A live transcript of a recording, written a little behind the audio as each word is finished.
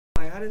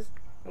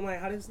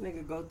how this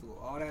nigga go through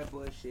all that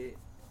bullshit,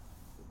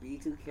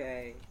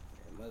 B2K,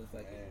 and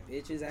motherfucking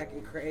bitches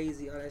acting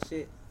crazy, all that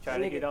shit.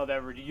 Trying to get all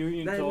that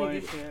reunion toy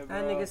and shit, bro.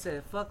 That nigga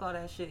said, fuck all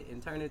that shit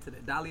and turned into the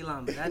Dalai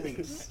Lama. That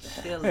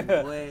nigga's chilling,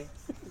 boy.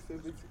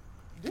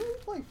 Did he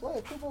play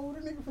flag football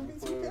with a nigga from B2K?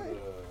 What's his name?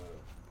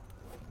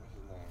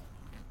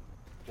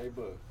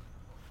 J-Bug.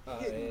 Oh,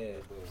 yeah.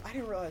 I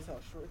didn't realize how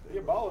short He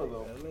a baller,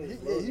 though.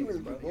 he was a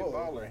He a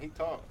baller, and he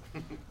talk.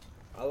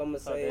 All I'm gonna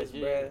say is,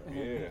 bruh,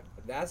 Yeah.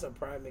 that's a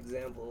prime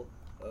example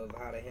of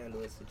how to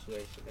handle a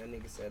situation. That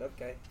nigga said,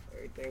 okay,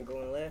 everything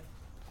going left.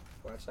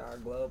 Watch how I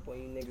glow up on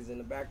you niggas in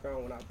the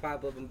background when I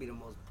pop up and be the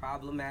most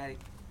problematic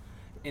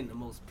in the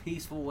most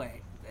peaceful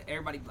way.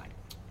 Everybody be like,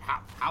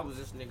 how is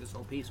this nigga so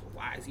peaceful?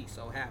 Why is he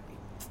so happy?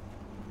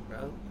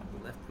 Bro,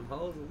 left them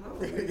hoes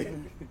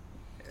alone.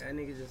 That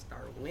nigga just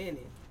started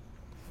winning.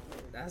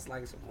 That's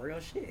like some real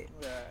shit.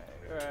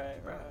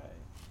 Right.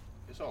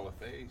 It's all a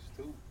phase,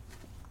 too.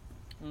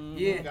 Mm-hmm.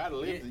 Yeah. You gotta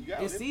live, you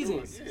gotta it's live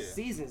seasons. through it. Yeah.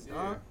 Seasons, Yeah.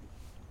 dog.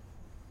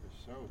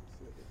 For sure.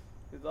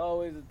 There's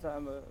always a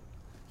time of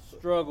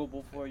struggle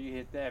before you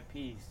hit that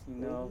piece, you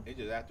know? It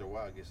just after a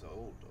while it gets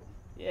old, though.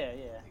 Yeah.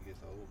 It gets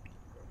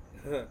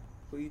old.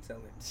 Who you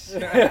telling?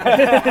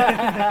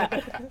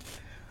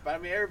 But I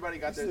mean, everybody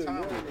got their still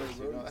time. young, with this,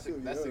 bro. you know? You That's still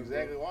that's young,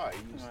 exactly bro. why.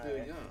 You still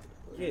Right. young.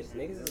 Yes,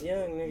 niggas is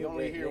young, nigga. You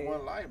only but, hear nigga,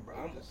 one life,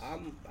 bro.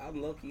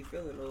 I'm low key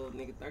feeling little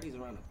nigga 30s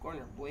around the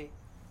corner, boy.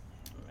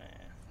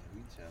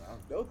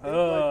 Don't think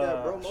like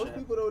that, bro. Most shit.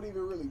 people don't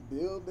even really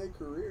build their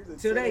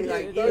careers Till they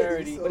like hit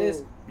 30, but it's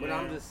so- but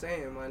I'm just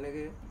saying, my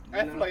nigga.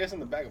 I feel like it's in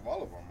the back of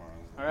all of our minds.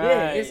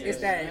 Yeah, Right, it's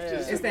that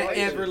it's that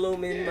Yeah. ever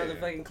looming Yeah.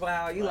 motherfucking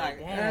cloud. You like,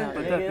 damn,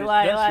 But nigga, that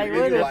like shit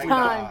where is did like,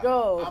 time nah,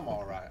 go? I'm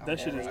all right. That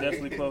shit is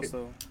definitely close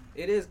though.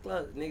 It is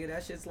close, nigga.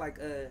 That shit's like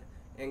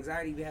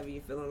anxiety be having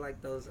you feeling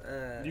like those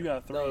You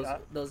got three.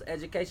 those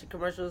education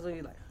commercials where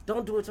you like,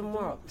 don't do it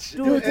tomorrow.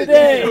 Do it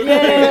today,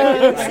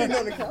 yeah. Sitting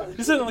on the couch.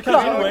 You sitting on the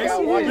couch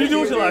anyways. What you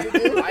do with your life?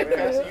 Life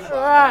passing you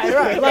by.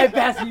 Right. Life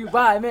passing you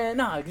by, man.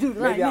 Nah, do it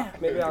right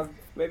now.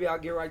 Maybe I'll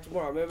get right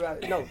tomorrow.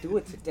 No, do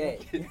it today.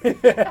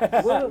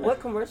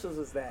 what commercials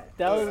was that?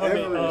 That was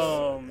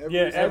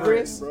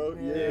Everest, bro.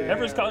 Yeah.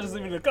 Everest College isn't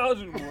even a college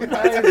anymore.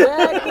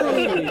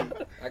 Exactly.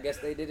 I guess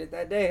they did it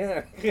that day,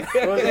 huh?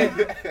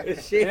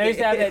 Shit. They used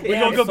to have that We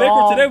damn gonna go song.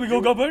 bankrupt today. We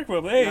gonna go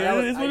bankrupt. Hey, Nah, that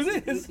it is what was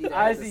it is. ICDC that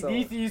had the song.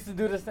 ICDC used to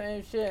do the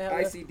same shit.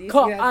 ICDC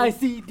Call had it?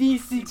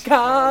 ICDC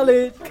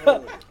College.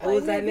 Who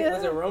was that nigga?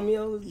 Was it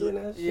Romeo who was doing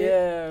that shit?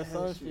 Yeah,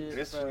 some shit.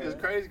 It's bro.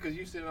 crazy because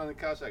you sitting on the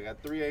couch like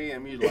at 3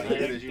 a.m. You like,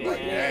 you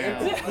like, Damn.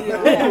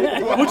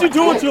 damn. What you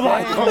do with your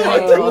life?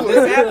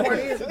 The sad part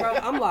is, bro,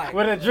 I'm like,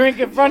 With a drink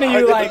in front of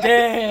you, like,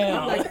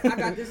 damn. I'm like, I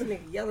got this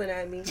nigga yelling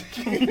at me.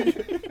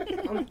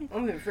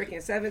 I'm in freaking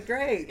 7th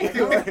grade.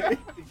 Like,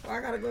 I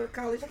gotta go to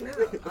college now.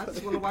 I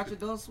just want to watch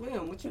Adult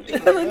Swim. What you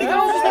doing? I was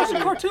just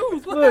watching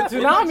cartoons. What Look,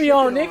 happened? tsunami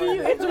on, nigga.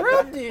 You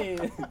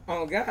interrupted.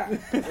 Oh God.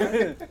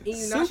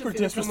 You not Super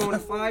finna come on in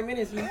 5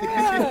 minutes. You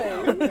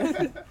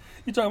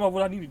You talking about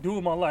what I need to do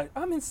in my life?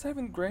 I'm in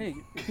 7th grade.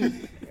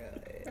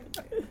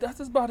 That's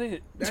just about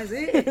it. That's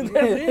it. That's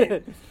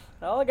it.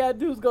 All I gotta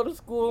do is go to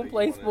school and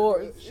play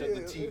sports. Shut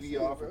the TV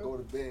off and go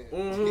to bed.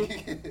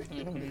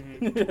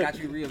 Got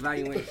you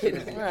reevaluating shit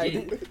as a Right.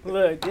 kid.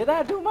 Look, did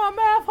I do my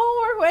math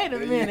homework? Wait a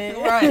minute.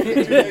 Right. 2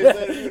 years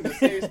later, you in the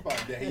same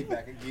spot. Then he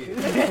back again.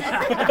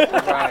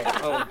 Right.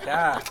 Oh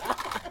God.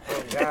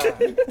 Oh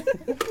God.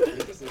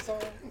 Is this a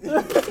song?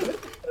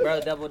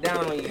 Bro, double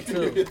down on you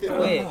too.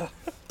 Quick.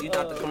 You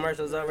thought the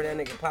commercials over that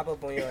nigga pop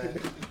up on your ass.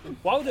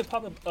 Why would they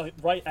pop up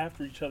right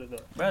after each other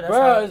though?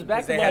 Bro, It's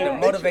back they to had to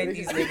back. motivate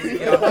these niggas to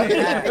get off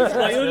their ass. That's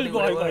Like, it was really just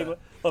what like, it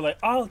was. like,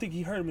 I don't think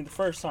he heard me the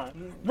first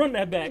time. Run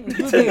that back. Yeah,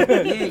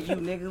 you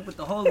nigga with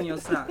the hole in your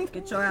sock.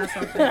 Get your ass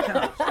off that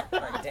couch.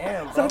 Like,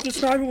 damn, bro. Stop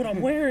describing what I'm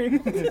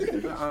wearing.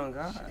 Oh,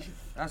 God.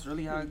 That's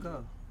really how it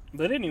go.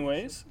 But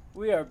anyways,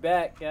 We are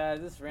back, guys.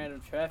 This is Random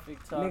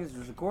Traffic Talk. Niggas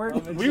was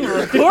recording. we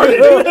were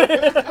recording.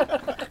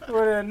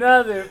 For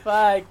another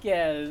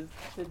podcast.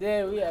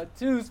 Today we have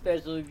two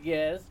special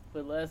guests,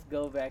 but let's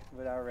go back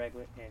with our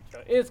regular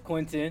intro. It's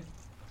Quentin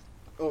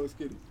Oh, it's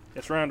kidding.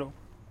 It's Randall.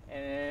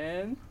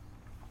 and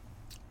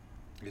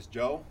It's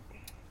Joe.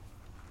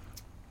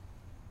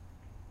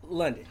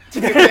 London.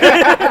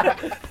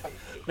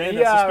 Man,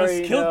 you that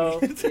already suspense know.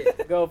 killed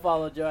me. Go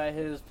follow Joe at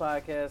his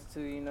podcast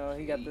too. You know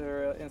he got the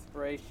real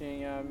inspiration.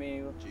 You know what I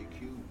mean?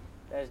 GQ.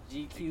 That's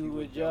GQ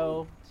with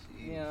Joe.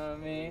 You know what I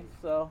mean?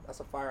 So That's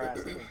a fire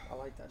ass name. I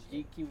like that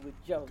shit. GQ with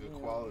Joe. Good you know.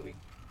 quality.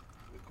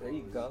 There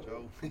you go.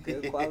 Joe.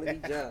 Good quality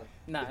job.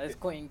 Nah, it's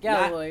Quentin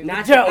Galloway. Not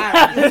with Joe.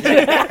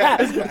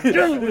 That's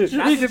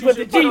You should put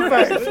the G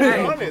first.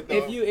 Hey, On it, though.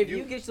 if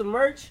you get some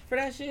merch for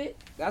that shit,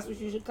 that's what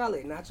you should call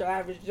it. Not your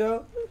average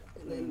Joe.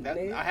 And That,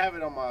 then, I have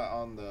it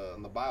on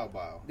the bio.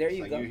 There It's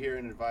you like go. You're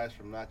hearing advice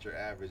from not your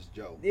average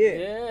Joe. yeah,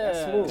 Yeah.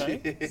 that's smooth.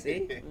 Okay.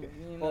 See?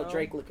 You Oh, know?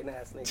 Drake looking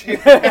ass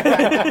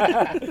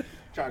nigga.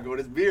 Trying to grow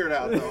this beard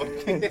out though.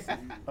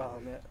 Oh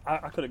man,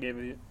 I could have gave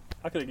it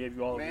I could have gave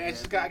you all Man, of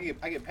it's it.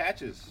 just I get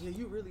patches, Yeah,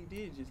 you really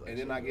did just like. and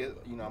then I get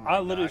I'm I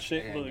like, literally nah,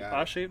 shaved. can't, Look, got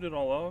I it. shaved it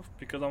all off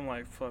because I'm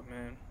like, fuck,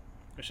 man.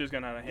 It's just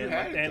getting out of You hand.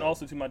 had it, And though.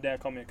 also, too, my dad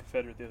called me a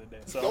Confederate the other day.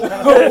 So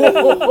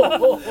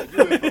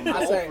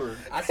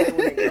I say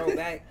when they grow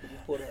back, you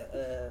pull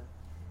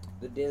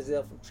the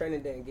Denzel from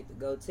Trinidad and get the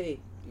goatee.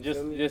 You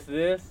feel me? Just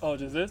this. oh,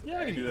 just this? Yeah,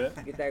 I can do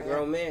that. Get that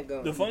grown man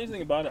going. The funniest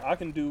thing about it, I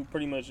can do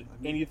pretty much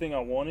anything I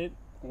wanted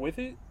with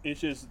it.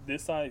 It's just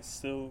this side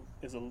still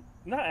is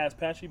not as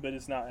patchy, but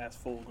it's not as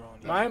full grown.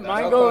 Mine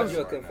I goes. called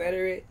you a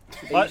Confederate.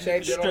 And you But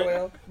shaved it on straight-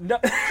 well. No.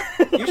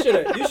 You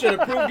should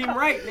have proved him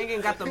right, nigga,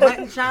 and got the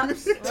mutton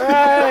chops.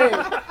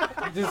 Right.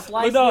 Just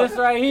slice no, this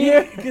right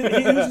here. He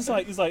was just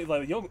like, it's like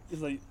yo,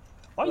 it's like,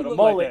 why you With a look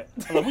mullet.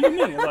 like that? I'm like, what do you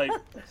mean? It's like,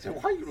 So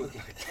why you look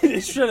like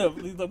that? straight up,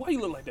 he's like, why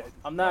you look like that?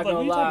 I'm I not was like, gonna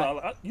what you talking lie.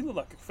 about? You look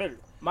like a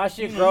Confederate. My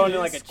shit You growing in know,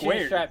 like a it's chin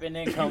square. strap and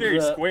then You're comes very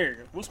up.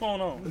 square. What's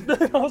going on?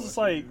 I was just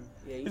like,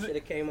 Yeah, you Is it- should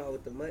have came out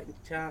with the mutton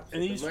chops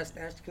And and he's- the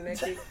mustache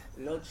connected,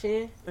 no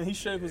chin. and he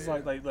shaved was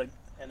like, And I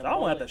a don't have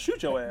mullet. to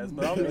shoot your ass,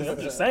 but I'm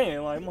just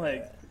saying, like, I'm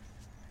like,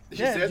 You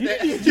yeah, said you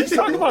that? just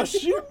talking about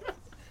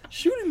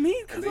shooting me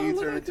And because then I you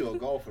look turn like into a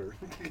golfer.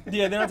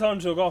 yeah. Then I told him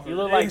to go off. You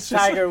look like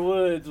Tiger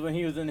Woods when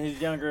he was in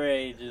his younger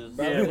ages.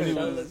 Bro, Yeah, for when he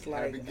sure was- looks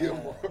like Happy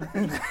Gilmore.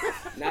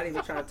 not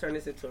even trying to turn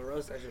this into a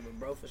roast session, but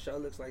bro, for sure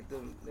looks like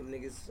them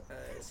niggas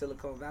in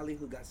Silicon Valley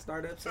who got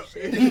startups and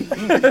shit.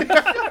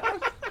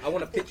 I want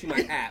to pitch you my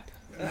app.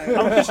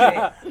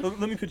 Let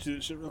me put you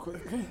this shit real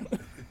quick. Nah,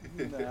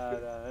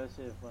 that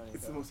shit funny.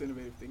 It's the Bro. most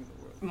innovative thing in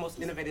the world. Most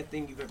innovative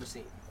thing you've ever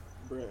seen.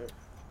 Bruh.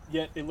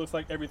 Yet it looks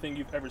like everything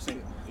you've ever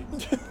seen.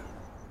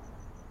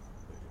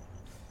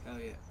 Hell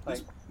yeah. Like,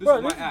 This bro,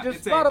 is my this app. is just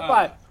It's a,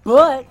 Spotify.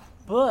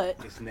 But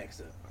It's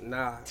next up.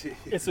 Nah.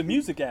 It's a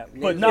music app,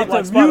 but not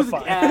it's like a music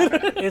Spotify. app.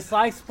 It's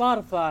like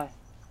Spotify,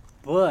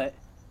 but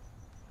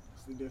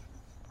What's the difference?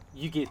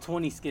 you get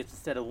 20 skips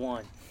instead of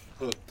one.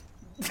 Hooked.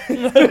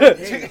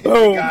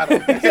 Boom. Got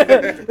him.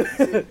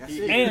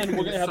 And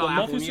we're gonna have So a Apple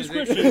monthly Music.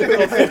 subscription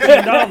of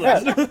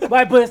 $15.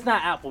 Right, but it's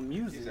not Apple He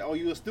Music. said, oh,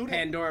 you a student?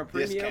 Pandora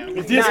Premium. Discount.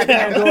 It's not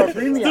Pandora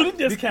Premium. Student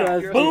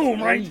discount. because Boom,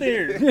 it's right free.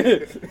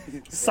 there.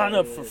 Sign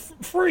up for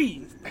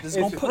free. It's It's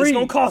gonna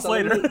free. cost So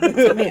later.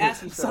 let me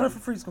ask you Sign up for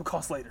something. free. It's gonna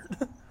cost later.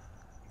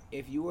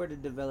 If you were to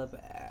develop an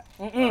app,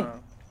 Mm-mm.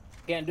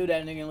 Can't do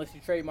that, nigga, unless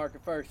you trademark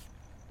it first.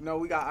 No,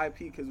 we got IP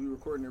because we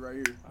recording it right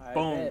here. Alright,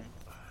 Boom. bet.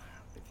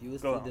 if you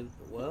was Go to, on.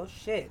 well,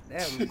 shit,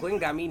 damn, Quinn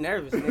got me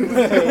nervous.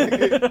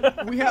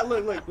 Nigga. We had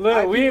look. Look,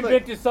 IP, we look.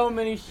 invented so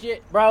many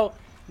shit, bro.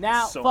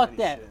 Now, So fuck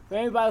many that. shit. For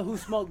anybody who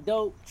smoke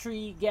dope,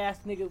 tree, gas,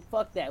 nigga,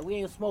 fuck that. We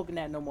ain't smoking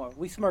that no more.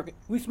 We smoking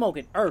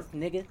earth,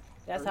 nigga.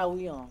 That's how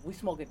we on. We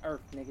smoking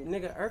earth, nigga.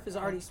 Nigga, Earth is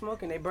already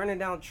smoking. They burning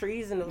down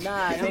trees in the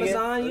Nah, nigga.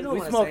 Amazon. You don't We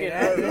want to smoking say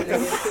that. Earth.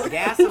 Nigga.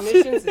 Gas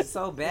emissions is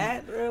so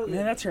bad, bro.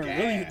 Man, that turned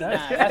really. Nah,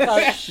 That's that's, all,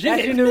 that's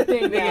your new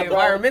thing now, Nigga, bro.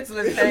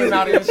 environmentalist came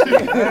out of this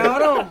shit.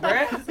 Hold on,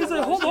 bruh. He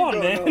said, hold on,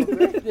 man.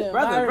 The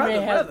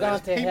environment has brother. gone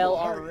to hell People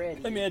are-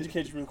 already. Let me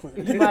educate you real quick.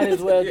 You might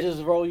as well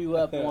just roll you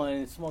up one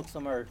and smoke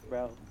some earth,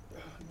 bro.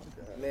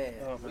 Man.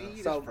 Oh, man. Weed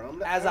is So, from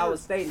the as I was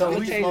earth. stating, So I'm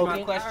we gonna change my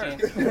smoking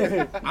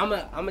question. I'm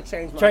gonna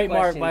change my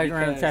Trademark question by random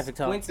because traffic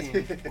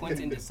talk.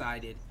 Quentin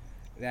decided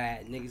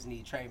that niggas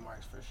need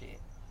trademarks for shit.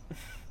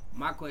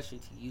 My question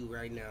to you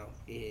right now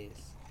is,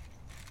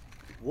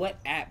 what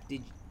app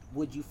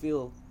would you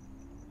feel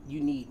you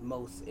need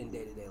most in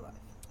day-to-day life?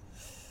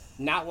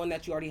 Not one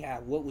that you already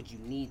have. What would you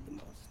need the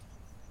most?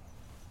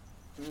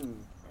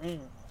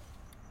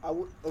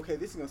 Okay,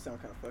 this is gonna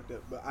sound kind of fucked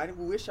up, but I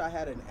wish I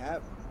had an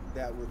app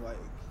that would like,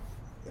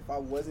 if I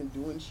wasn't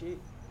doing shit,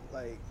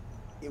 like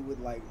it would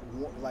like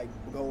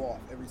go off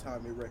every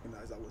time it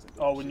recognized I wasn't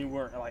doing Oh, shit. when you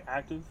weren't like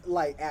active?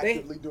 like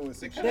actively doing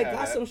some shit. They Yeah.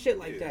 got some shit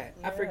like that.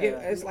 I forget.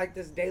 Yeah. It's like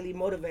this daily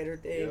motivator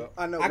thing. Yeah.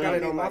 I know. I but got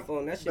it mean, on my like-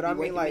 phone. That should but be I mean,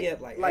 waking like, me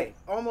up. Like, hey.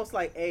 almost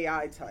like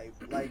AI type,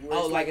 like where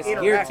Oh, it's like like it's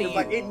geared to interactive, you.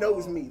 like it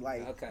knows me,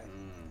 like Okay.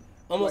 Mm.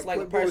 Almost Like,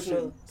 like a quit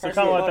personal, bullshitting. So personal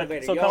kind of like motivator.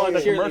 that. So Your kind of own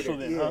like that cheerleader. commercial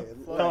then, Yeah, huh? like Kind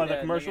of like that,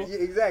 that commercial. Yeah,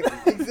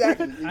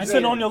 exactly. You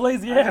sitting on your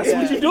lazy ass.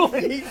 Yeah. What you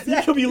doing?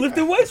 You could be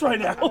lifting weights right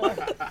now.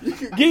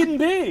 Getting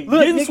big, Look,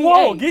 getting nigga,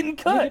 swole, hey, getting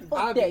cut. nigga, fuck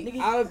I that, would be,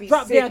 nigga. I would be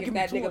Drop sick down, if give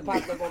that me nigga 20.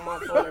 popped up on my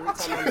phone every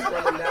time I'm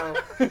scrolling down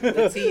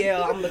the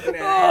TL. I'm looking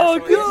at Oh,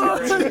 ass on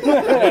God. Instagram.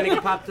 That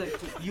nigga popped up.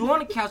 You on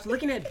the couch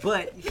looking at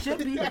butt. You should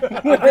be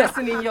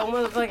investing in your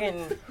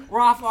motherfucking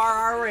Roth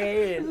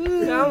IRA.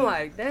 And I'm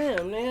like,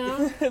 damn,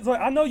 man. It's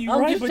like I know you I'm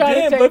right, just but trying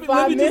to damn, take let me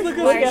 5 just minutes look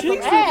to at look some at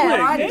cheeks some real ass.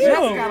 quick. I just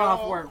Damn. got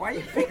off work. Why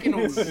you picking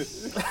on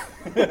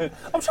me?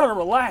 I'm trying to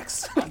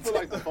relax. I feel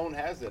like the phone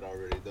has that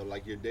already though.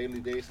 Like your daily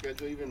day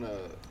schedule. Even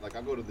like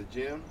I go to the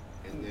gym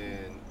and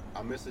then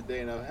I'll miss a day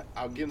and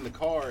I'll get in the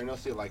car and I'll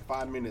see like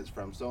 5 minutes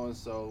from so and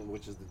so,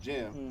 which is the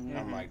gym. And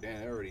I'm like,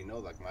 damn, I already know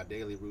like my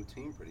daily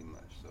routine pretty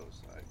much. So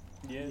it's like,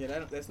 Yeah. Yeah,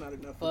 that's not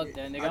enough. Fuck for me.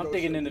 that, I nigga. go I'm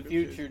thinking straight in the to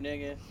do shit. future,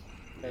 nigga.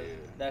 'Cause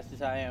that's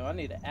just how I am. I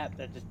need an app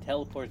that just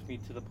teleports me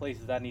to the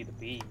places I need to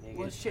be, nigga.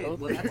 Well, shit. Well,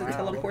 that's a Wow,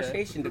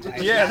 teleportation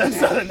device. Yeah,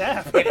 that's not an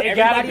app. It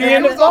gotta be Everybody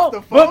in the has phone. the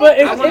But phone.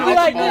 it'd I be want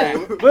like the that.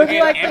 phone. But it'd be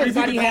like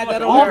Everybody this. had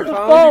that Off on the their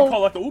phone. phone. You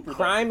call like the Uber.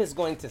 Crime is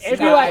going to It'd be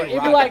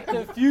skyrocket. like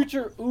the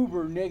future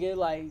Uber, nigga.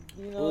 Like,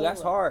 you know. Well,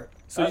 that's hard.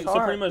 So, That's so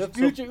hard. pretty much The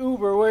future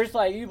Uber, where it's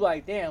like you be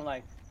like, damn,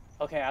 like,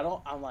 okay,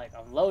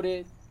 I'm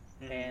loaded,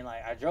 and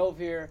like I drove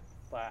here,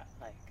 but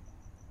like,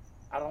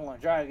 I don't want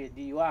to drive, get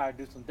DUI, or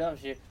do some dumb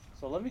shit.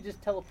 So let me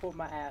just teleport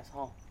my ass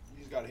home. You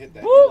just gotta hit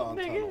that Woo, Elon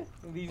nigga.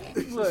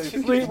 tunnel. Look,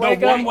 sleep, The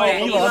wake up,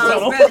 one-way wake Elon up.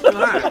 tunnel. Special,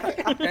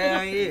 huh?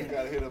 Hell You yeah.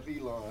 gotta hit up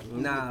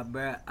Elon. Nah,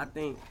 bruh. I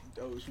think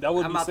that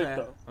would I'm be about sick to.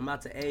 though. I'm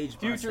about to age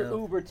Future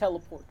myself. Uber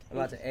teleport. I'm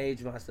about to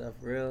age myself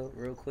real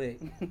quick.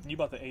 You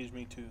about to age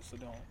me too, so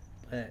don't.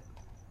 But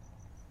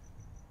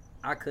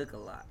I cook a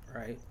lot,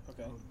 right?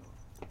 Okay.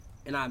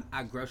 And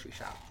I grocery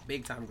shop,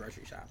 big time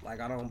grocery shop. Like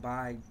I don't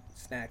buy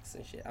snacks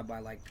and shit. I buy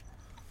like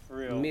For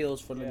real.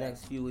 meals for the Yeah.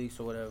 next few weeks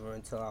or whatever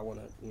until I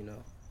wanna, I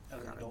As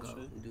an gotta adult go shit.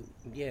 and do.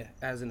 Yeah,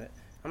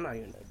 I'm not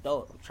even an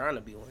adult. I'm trying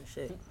to be one.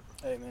 Shit.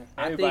 Hey man.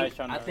 Everybody's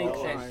trying to I think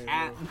adult. an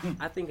app.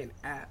 I think an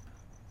app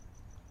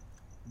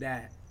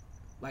that,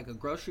 like a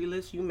grocery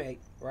list you make,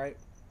 right,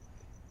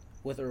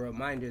 with a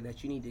reminder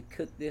that you need to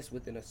cook this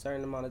within a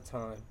certain amount of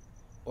time,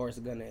 or it's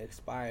gonna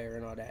expire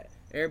and all that.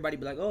 Everybody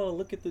be like, "Oh,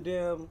 look at the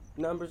damn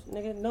numbers,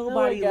 nigga."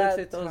 Nobody looks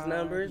at those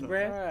numbers,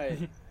 bruh.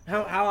 Right.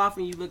 How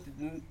often you looked at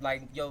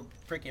like your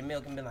freaking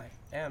milk and been like,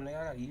 "Damn, nigga,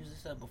 I gotta use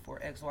this up before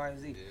X, Y, and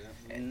Z."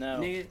 Yeah. No.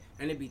 Nigga,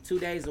 and it'd be 2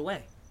 days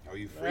away. Oh,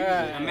 you freezing?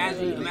 Right.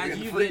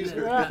 Imagine you freezing.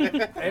 getting Right.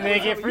 And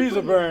then get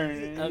freezer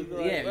burn.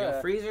 yeah,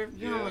 your freezer.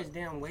 You know how Yeah. much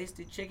damn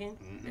wasted chicken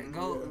Mhm. and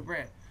go,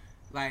 bruh.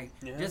 Like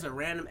Yeah. just a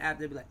random app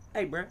that be like,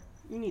 "Hey, bruh,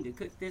 you need to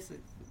cook this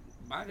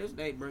by this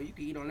day, bro. You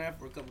can eat on that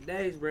for a couple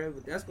days, bruh.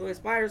 But that's gonna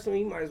expire soon.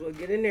 You might as well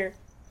get in there."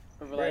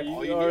 Or like,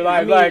 All you or need- like,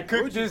 I mean, like What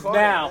cook would you this call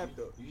that now. app,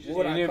 though? You just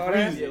What and I then call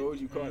freeze that? it. what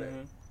would you call that?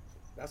 Mhm.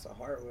 That's a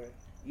hard one.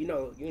 You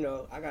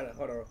know. I gotta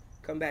hold on.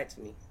 Come back to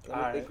me. Let me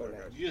Alright. think on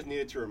that. You just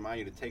needed to remind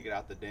you to take it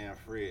out the damn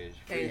fridge.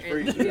 And-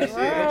 Freeze, and- that's it.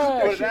 Right.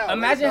 Just put it out.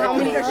 Imagine That's how all.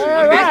 many, Right,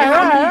 imagine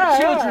how many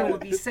right, children right. would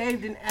be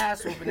saved in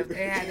ass whooping if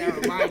they had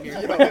that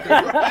reminder.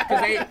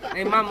 Because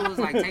they mama was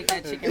like, take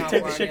that chicken out. Take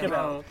the while I chicken get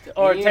out. home.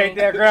 Or Yeah. take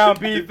that ground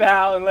beef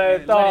out and let it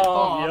Let it thaw.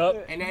 thaw.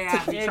 Yep. And they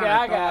have to Nigga,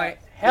 try I to thaw got it.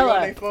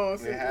 hella. They phone It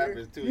sit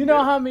happens too. You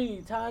know how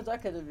many times I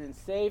could have been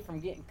saved from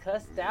getting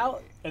cussed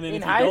out And then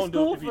in if high you don't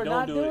school do it, if you for don't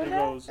not do doing it, it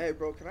that? goes. Hey,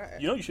 bro, can I?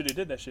 You know you should have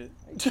did that shit.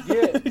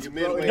 Yeah. You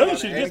midway No, you down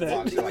should the do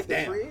that. Xbox, you're like,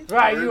 damn.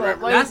 Right, you Right, a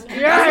place. That's-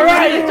 Yeah,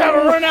 right. You trying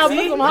to run out, See,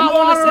 put some you hot on the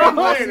water same on.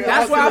 boat.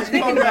 That's why I'm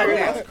thinking about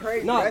That's that.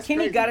 crazy. No, That's Kenny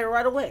crazy. got it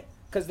right away.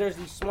 Cause there's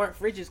these smart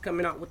fridges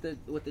coming out with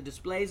the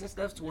displays and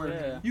stuff to where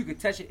Yeah. you can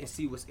touch it and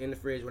see what's in the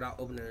fridge without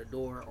opening the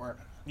door, or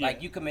like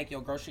Yeah. you can make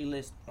your grocery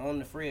list on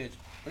the fridge,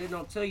 but it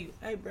don't tell you,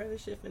 hey, bro,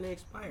 this shit finna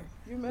expire.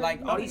 You mad? Like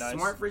all That'd be these nice.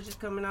 smart fridges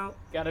coming out,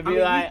 Gotta I be mean,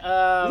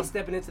 like, we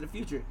stepping into the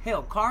future.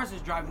 Hell, cars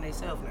is driving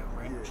themselves now,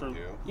 right? True. Yeah.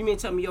 You mean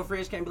tell me your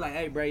fridge can't be like,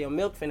 hey, bro, your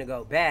milk finna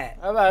go bad?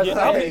 I'm about to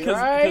Yeah, say, because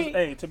right?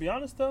 hey, to be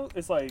honest though,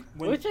 it's like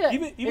when Which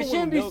even it when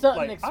shouldn't be milk,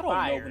 something like, I don't know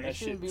expired. when It that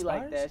shouldn't shit be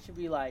like that. expires. It should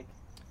be like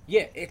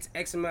Yeah, it's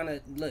X amount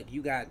of look.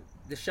 You got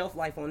the shelf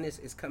life on this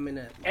is coming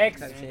up. X.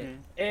 type shit.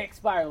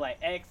 expire, like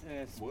X and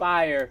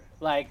inspire,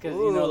 like because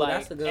you Ooh, know, like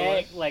that's a good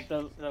X, like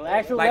the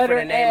actual Like letter for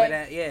the name X, of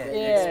that, yeah,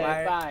 yeah,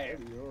 expired. expire.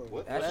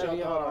 What, That's what's your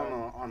really thought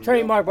hard. on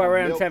Trademark by on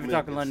Random milk Traffic milk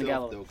Talking London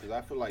itself, Gallery. though? Because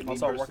I feel like I'll me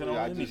start working personally,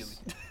 on I it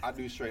just I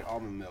do straight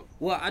almond milk.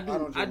 Well, I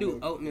don't do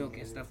drink oat milk. milk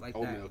and stuff like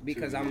Oat that milk, too,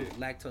 because I'm yeah.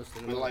 lactose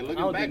But intolerant. like I looking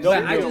don't back, do But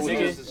no I milk, just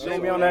nigga. use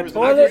Maybe on that I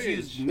toilet. just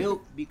use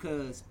milk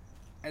because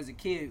as a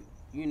kid,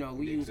 you know,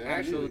 we use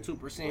Exactly. actual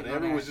 2%.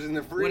 Whatever was in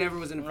the fridge. Whatever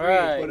was in the fridge.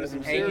 Right. Put in some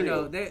And you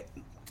know cereal. that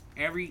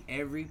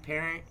every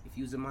parent, if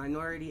you's a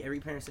minority, every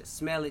parent says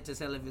smell it to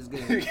tell if it's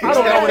good. I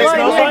don't know what it Like,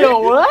 smells like.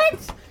 nigga,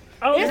 what?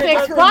 I don't It's know.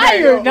 I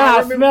expired. remember- Nah, I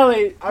remember- smell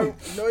it. I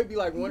know it'd be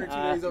like 1 or 2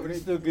 days over there.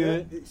 Still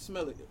good. Yeah,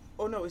 smell it.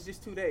 Oh no, it's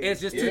just 2 days.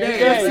 It's just Yeah. 2 Yeah, days.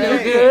 Yeah, It's you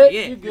still good?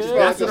 Yeah. You good?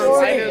 That's what I'm That's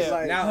saying. what I'm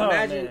saying. Now Oh,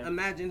 imagine man.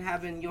 imagine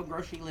having your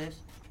grocery list.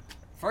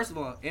 First of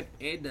all,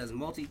 it does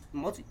multi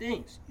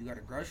things. You got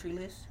a grocery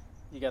list.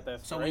 You got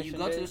that. So when you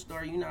go to the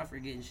store, you're not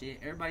forgetting shit.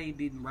 Everybody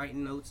be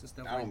writing notes and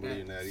stuff I don't like believe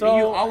in that. that. So- And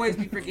you either. always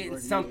be forgetting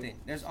something.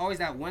 There's always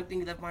that one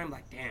thing left behind.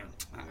 Like, damn,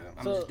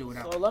 I'm So, just do it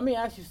out. so let me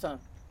ask you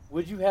something.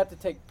 Would you have to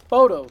take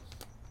photos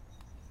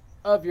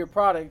of your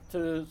product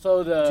to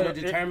to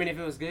determine if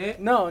it was good.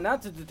 No,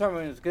 not to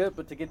determine if it's good,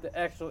 but to get the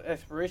actual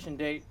expiration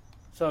date,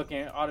 so it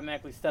can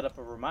automatically set up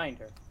a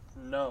reminder.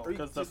 No, Or you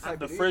because just type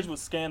the it in. fridge would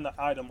scan the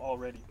item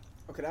already.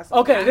 Okay, that's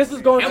Okay, this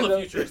is going to Hella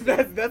the.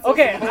 futuristic. that's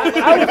Okay,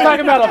 I was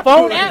talking about a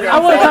phone app. I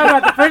wasn't talking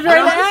about the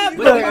refrigerator app.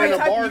 But But, And a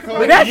barcode.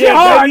 but that shit Yeah,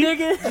 hard,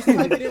 baby. nigga.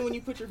 type it in when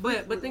you put your.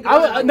 But think I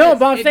about was, it like no, this.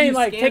 but I'm If saying you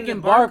like scan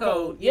taking the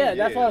barcode. Yeah,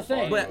 that's yeah, what I'm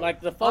saying. barcode.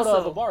 Like the photo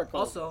of a barcode.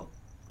 Also,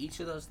 each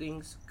of those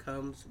things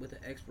comes with an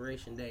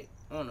expiration date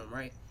on them,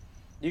 right?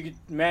 You could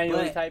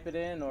manually But- type it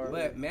in, or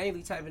But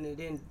manually typing it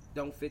in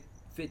don't fit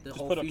the Just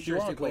whole put a QR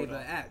futuristic way code of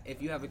the on. app.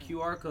 If you have a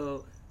QR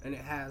code, and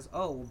it has,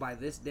 oh, well, by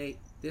this date,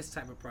 this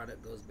type of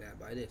product goes bad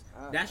by this.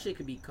 That shit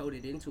could be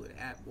coded into an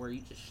app where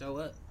you just show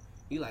up.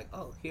 You like,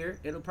 oh, here,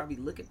 it'll probably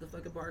look at the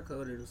fucking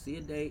barcode. It'll see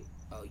a date.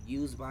 Oh,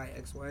 used by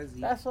X, Y, Z.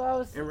 That's what I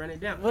was. And run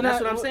it down. When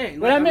That's what I'm saying.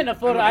 When I meant a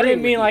photo, I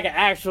didn't mean you. like an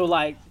actual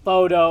like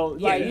photo.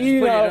 Yeah, like just you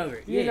put it know, over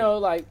it. you Yeah. know,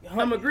 like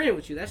I'm agreeing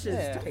with you. That shit's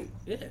Yeah. tight.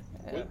 Yeah.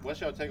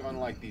 What's your take on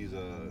like these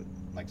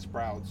like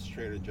Sprouts,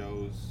 Trader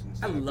Joe's? I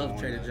instead of love going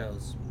Trader to-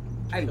 Joe's.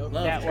 I love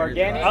that Trader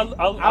organic. Joe's.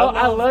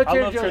 I love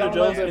Trader Joe's. Trader I love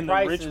Joe's their in the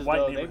rich prices, white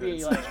though. They be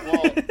neighborhoods. like,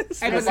 well, Hey,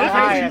 but it's the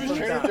high crazy at is some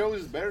Trader time.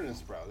 Joe's is better than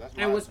Sprouts. That's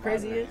And my- what's my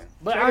crazy opinion. is,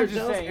 But Trader I'm just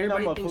Joe's, saying, you know,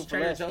 everybody I'm a thinks food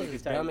Trader for less Joe's nigga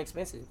is type. dumb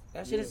expensive.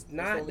 That shit is That's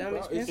not only dumb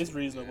about- expensive. It's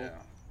reasonable. Yeah.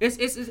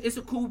 It's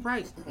a cool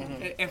price,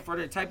 and for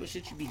the type of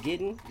shit you be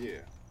getting, Yeah.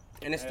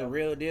 and it's the Yeah.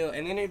 real deal.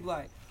 And then they be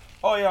like,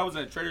 oh yeah, I was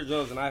at Trader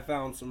Joe's and I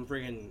found some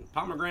freaking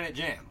pomegranate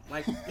jam.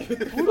 Like,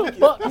 Who the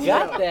fuck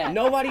got that?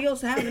 nobody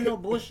else having no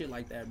bullshit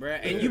like that, bruh.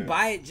 And you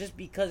buy it just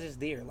because it's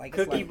there. Like,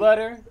 it's Cookie like,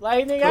 butter,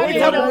 like nigga, I Cookie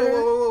didn't butter?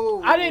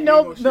 know. I didn't You know-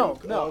 ain't gonna no,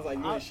 shit- no. I was like,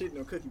 you I- ain't shitting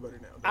on cookie butter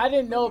now. I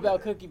didn't know Don't do about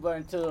that. cookie butter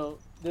until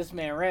this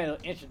man Randall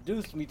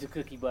introduced me to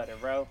cookie butter,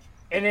 bro.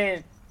 And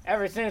then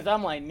ever since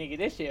I'm like, nigga,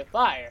 this shit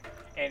fire.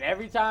 And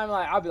every time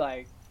like I'll be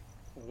like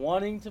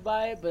wanting to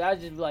buy it, but I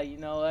just be like, you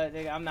know what,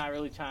 nigga, I'm not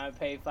really trying to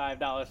pay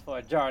 $5 for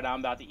a jar that I'm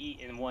about to eat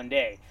in one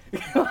day.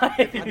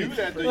 If you do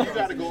that, though, you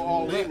gotta go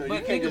all in. Or you But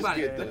can't think just about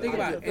get it. the. But think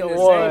about it. The In the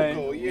one. same,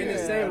 Oh, yeah. in the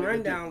same Yeah.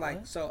 rundown,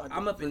 like, so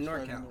I'm up in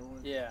French fries NorCal. number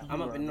one. Yeah,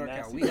 I'm up in You are NorCal.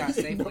 nasty. We got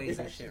Safeways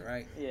and shit,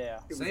 right? yeah.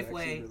 It was actually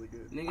Safeway, really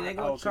good. nigga, they I'll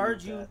gonna agree charge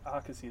with you. that. I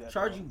can see that.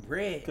 Charge bro. you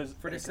bread 'Cause-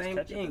 for the because same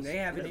ketchup thing. is- They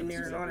have it in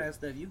there and all ketchup that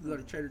stuff. You can go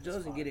to Trader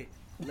Joe's and get it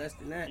less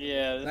than that.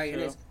 Yeah, that's Like,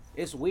 and true.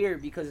 it's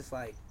weird because it's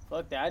like,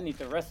 Fuck that. I need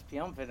the recipe.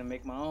 I'm finna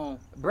make my own.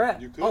 bruh.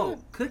 You could. Oh,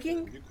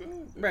 cooking, You could.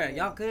 bruh.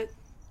 Y'all could.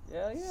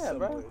 Yeah, yeah,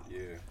 Somewhat. bro. Yeah.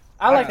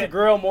 I like Okay. to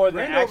grill more than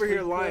Rand actually over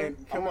here lying,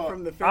 cook. coming I'm a-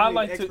 from the I family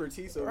like of to-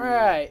 expertise over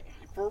Right.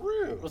 For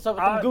real. What's up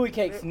with I- them gooey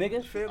cakes,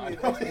 nigga? Family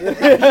of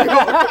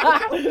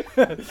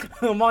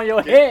I'm on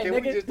your head, Can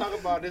we nigga. just talk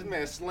about this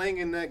man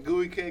slanging that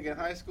gooey cake in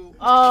high school?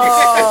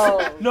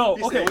 Oh, No,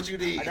 He okay. said, what you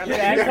need?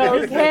 that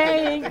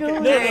cocaine,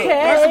 gooey Hey,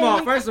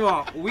 cake. first of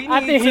all, we need I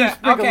think to. he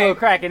sprinkled a little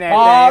crack in that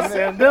Pause. thing.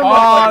 man. Them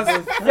Pause.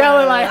 motherfuckers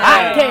selling like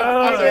hot cake.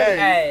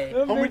 Hey.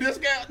 Them Homie bitches-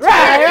 discount.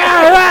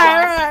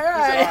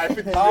 Right. He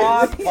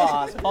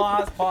said,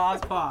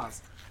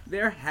 Pause.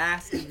 There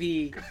has to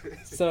be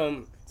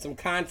some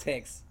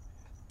context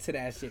to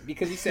that shit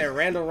because you said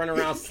Randall run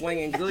around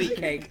slinging gooey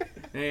cake.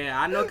 Yeah,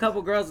 I know a couple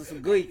girls with some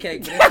gooey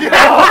cake. But you know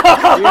what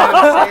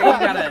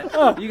I'm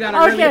saying? You gotta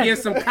really Okay. give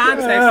some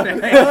context to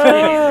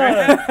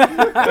that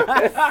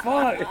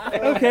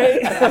Okay.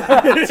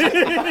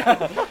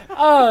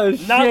 Oh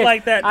shit! Not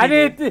like that, I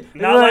people. didn't.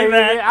 Not like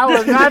that. I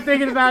was not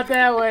thinking about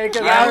that way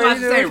because shit. I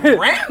was about to say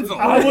Randall.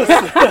 I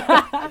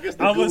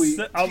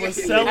was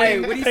selling Hey,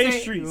 what he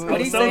pastries. say? I What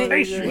he was selling say?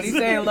 pastries. What he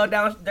saying? Low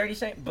down, dirty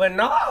Saint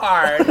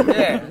Bernard.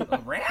 Yeah,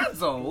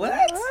 Randall.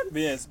 What?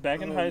 But yes,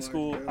 back in Oh high my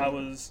school, God. I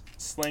was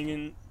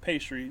slinging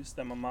pastries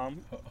that my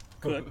mom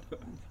cooked,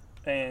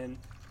 and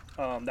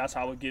that's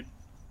how I would get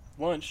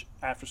lunch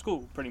after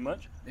school, pretty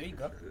much. There you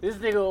go. this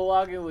nigga will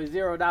walk in with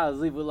 $0,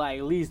 leave with like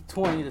at least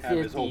 20 to 50.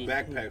 Have his whole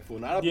backpack full,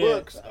 not of Yeah.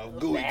 books, of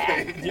gooey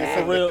cake.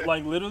 Yeah, for real.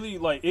 Like literally,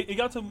 like it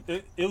got to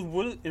it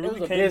was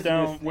really a came business,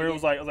 down where it nigga.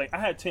 was like I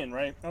had 10,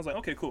 right? I was like,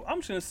 okay, cool. I'm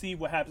just gonna see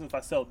what happens if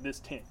I sell this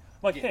 10.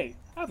 Like, hey,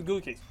 I have a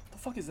gooey cake. What the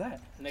fuck is that?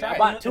 Nigga, Try I it.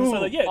 bought And two so,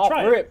 like, yeah, off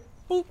try it. rip.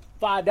 Boop.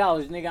 $5,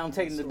 nigga. I'm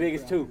taking the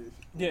biggest two.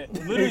 Yeah,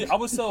 literally, I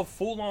would sell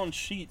full-on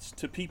sheets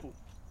to people.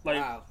 Like,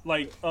 Wow.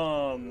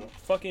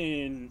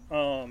 fucking,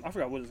 I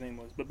forgot what his name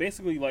was, but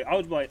basically, like, I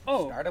was like,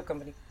 oh, Startup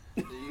company.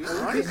 You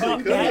honestly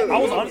I could.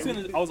 was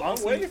honestly,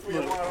 I'm waiting for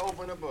your look, mom to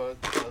open up a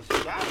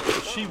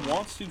shop. she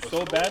wants to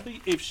so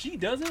badly. If she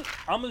doesn't,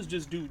 I'm gonna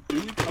just do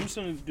gooey. I'm just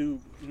gonna do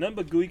nothing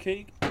but gooey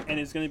cake, and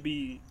it's gonna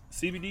be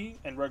CBD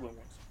and regular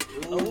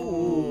ones.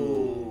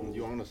 Ooh.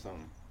 You on to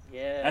something.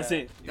 Yeah. That's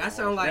it. That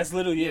sound like That's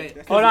literally it.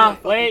 yeah, Hold on.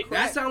 Wait.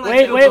 That sound like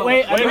Wait. your Wait. goal.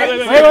 Wait.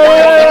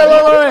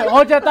 Wait.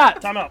 Hold your thought.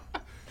 Time out.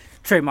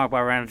 Trademark by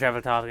Random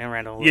Travel Talk and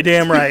Random. You're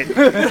damn right.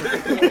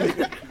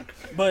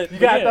 But You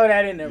gotta yeah. throw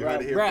that in there, You bro.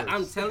 heard it here Bruh, first.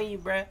 I'm telling you,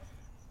 bruh,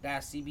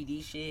 that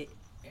CBD shit,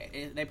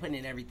 they putting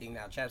in everything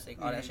now,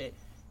 chapstick, all that shit.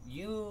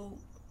 You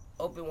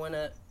open one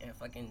up in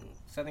fucking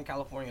Southern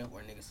California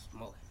where niggas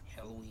smoke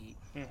hella weed.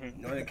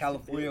 Northern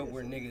California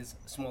where niggas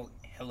smoke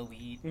hella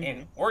weed.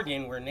 And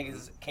Oregon where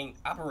niggas can't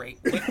operate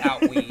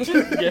without weed.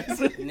 Yes.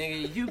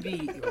 Nigga, you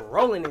be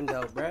rolling in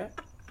dough, bruh.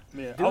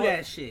 Yeah. Do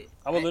that shit.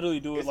 I would literally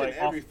do it It's like in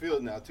off. every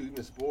field now, too,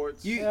 even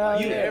sports. You-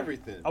 like, you-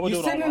 everything. I would You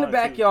do it sitting in the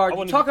online, too. backyard, I you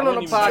wouldn't talking on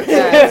the even- I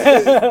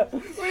wouldn't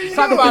podcast.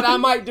 Talk about I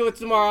might do it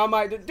tomorrow, I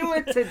might do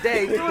it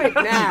today, do it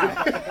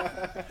now.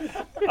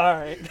 even- All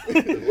right.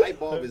 The light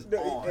bulb is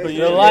on. But The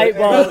yeah. light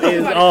bulb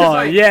is Like, on.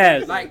 like-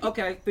 Yes. Like,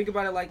 okay, think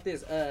about it like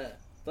this.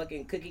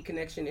 Fucking Cookie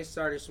Connection, it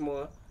started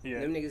small.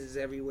 Yeah. Them niggas is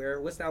everywhere.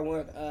 What's that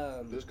one?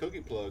 There's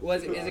cookie plugs.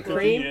 Was it- is it Cookie,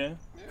 Cream? Yeah.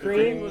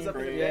 Cream? was up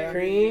in the Yeah.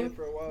 Cream?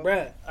 for a while.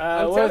 Bruh.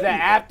 What was telling that?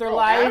 you.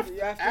 Afterlife.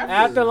 After-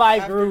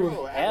 Afterlife After- grew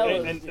oh,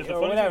 hella. And the or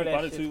funny whatever thing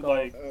about that it shit's too, called.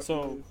 like,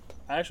 so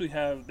I actually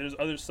have. There's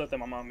other stuff that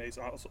my mom makes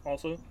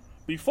also.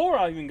 Before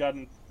I even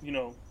gotten,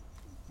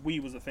 weed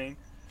was a thing.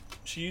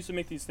 She used to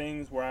make these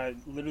things where I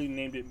literally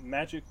named it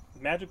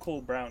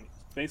magical brownies.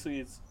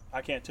 Basically,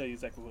 I can't tell you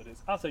exactly what it is.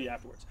 I'll tell you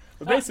afterwards.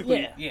 But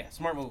basically, Yeah,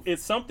 smart move.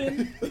 it's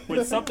something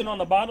with something on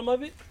the bottom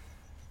of it,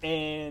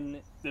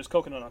 and there's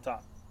coconut on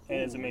top, and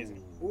it's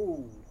amazing.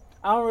 Ooh.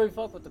 I don't really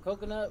fuck with the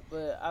coconut,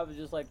 but I was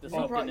just like the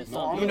something probably- is no,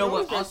 something. You know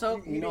what? Nah, Also,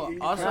 would be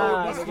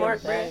Nah,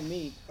 smart, that bro. ain't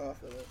me. Oh, I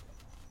feel that.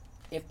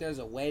 If there's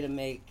a way to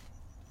make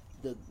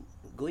the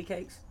gooey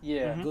cakes,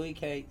 Yeah. Mhm. gooey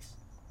cakes,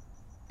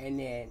 and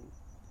then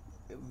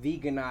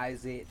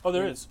veganize it. Oh,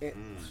 there is.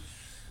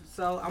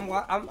 So I'm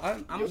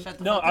gonna shut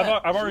the No, fuck I've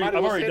up. already done.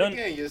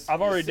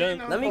 I've already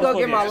done. Let me Oh, go fuck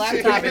get my it.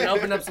 laptop and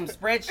open up some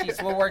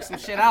spreadsheets. We'll work some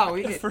shit out.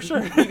 For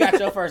sure. You got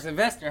your first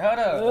investor. Hold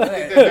up.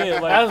 Yeah,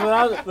 like, That's what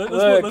I was. let's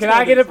Look, go can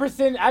I get a this.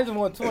 percent? I just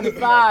want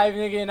 25,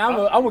 nigga, and I'm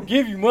gonna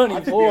give you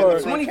money for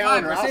it.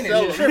 25%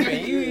 is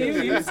tripping.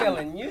 You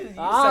selling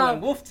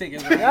selling wolf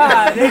tickets. Right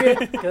God,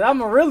 nigga, because I'm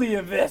gonna really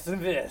invest.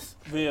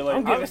 Yeah, like,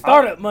 I'm giving I-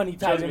 startup money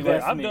type Trust me, like,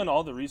 investment. I've done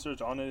all the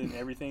research on it and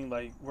everything,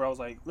 like where I was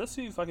like, let's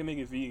see if I can make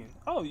it vegan.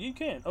 Oh, you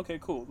can. Okay,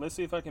 cool. Let's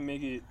see if I can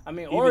make it. I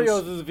mean, even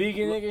Oreos s- is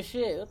vegan, nigga.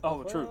 Shit. What the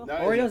Oh, fuck? true.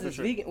 Oreos for is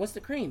sure. vegan. What's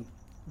the cream?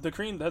 The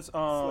cream. That's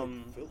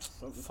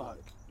fuck.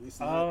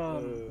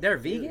 They're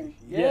vegan?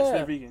 Yes, Yeah.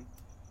 they're vegan.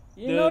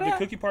 You The know that?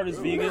 cookie part is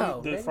vegan.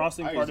 No, the nigga.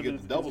 frosting I part used of to it get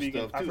is the double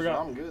vegan. stuff I too, forgot.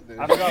 so I'm good then.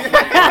 I forgot.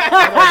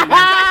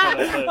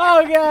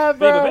 Oh god,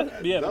 bro.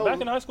 But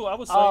back in high school, I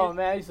was Oh saying.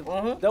 man, I used to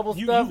Mhm. double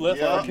You stuff left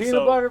Yeah. already, peanut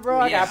so- butter, bro.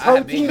 I Yeah, got I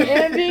had protein vegan.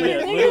 and vegan, Yeah,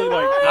 nigga. literally,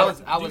 like, what? I was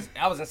in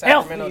Healthy,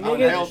 Sacramento. nigga.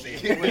 doing Healthy.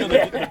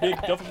 The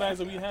big duffel bags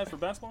that we had for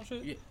basketball and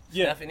shit. Yeah.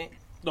 Yeah, Stuff in it.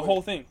 the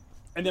whole thing.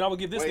 And then I would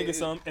give this Wait, nigga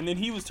some, and then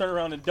he would turn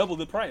around and double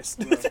the price.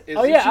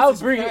 Oh yeah, I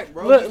was bringing. crack,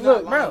 bro. Look, He's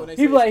look, not lying bro. when they He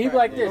say be like, it's he be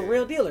like crack, You're a this.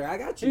 real dealer. I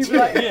got you. He be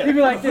like, Yeah, he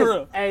be like for this.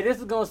 real. Hey, this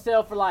is gonna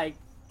sell for like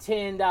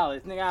 $10.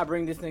 Nigga, I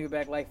bring this nigga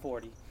back like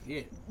 40.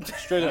 Yeah.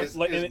 Straight up. Is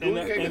Like, is and- gooey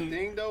and- cake a and-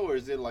 thing though, or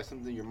is it like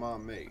something your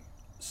mom made?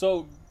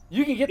 so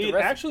You can get the it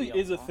recipe actually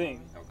is a online.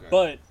 thing, Okay.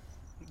 but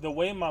the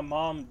way my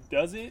mom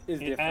does it, Is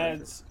it different.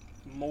 adds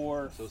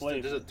more So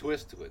flavor. there's a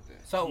twist to it then.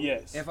 So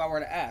Yes. if I were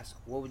to ask,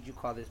 what would you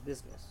call this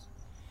business?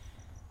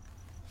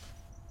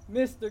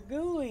 Mr.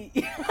 Gooey.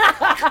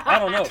 I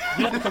don't know.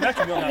 You have to come back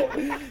to me on that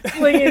one.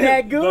 Slinging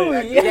that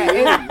gooey.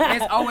 Yeah,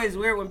 it's always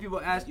weird when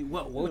people ask you,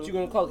 what you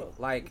gonna call it?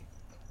 Like,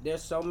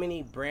 there's so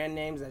many brand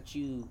names that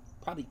you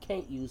probably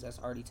can't use that's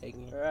already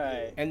taken.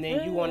 Right. And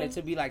then you want it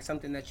to be like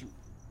something that you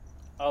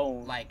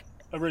Oh, like.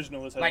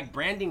 Original as hell. Like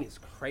branding is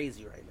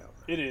crazy right now.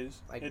 It is.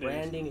 Like It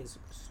branding is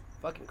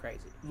fucking crazy.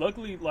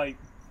 Luckily, like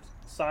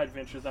side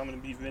ventures I'm going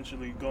to be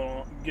eventually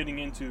getting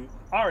into.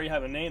 I already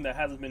have a name that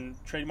hasn't been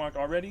trademarked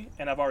already,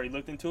 and I've already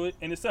looked into it,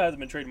 and it still hasn't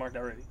been trademarked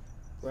already.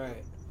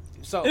 Right.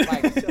 So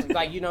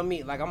like you know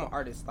me, like I'm an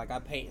artist, like I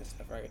paint and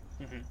stuff, right?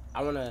 Mhm.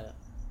 I want to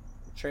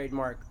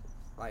trademark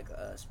like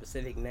a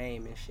specific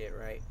name and shit,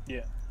 right?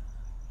 Yeah.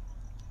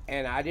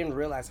 And I didn't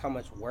realize how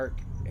much work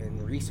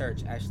and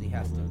research actually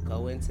has to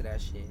go into that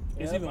shit.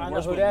 It's Yep, even I know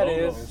worse who with that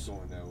logos. is. It's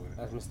going that way.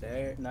 That's Mr.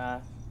 Eric. nah.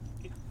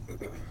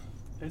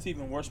 It's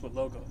even worse with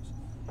logos.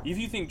 If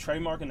you think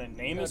trademarking a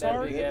name is That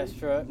hard, big ass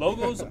truck.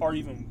 logos are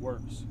even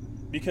worse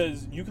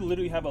because you can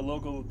literally have a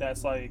logo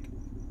that's like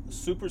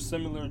super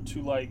similar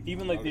to like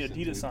even like the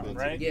Adidas sign,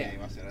 right? Yeah.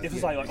 If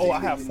it's like oh I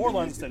have 4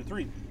 lines instead of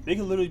 3, they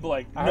can literally be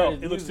like I no,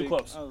 heard it looks too music.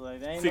 close. I was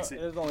like, ain't Fix no,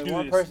 it. there's only Do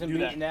one this, person do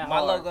that. beating that My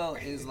hard. logo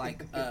is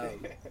like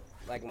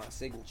my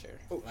signature.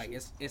 Like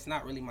it's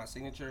not really my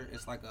signature.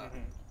 It's like a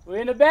We're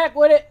in the back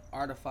with it.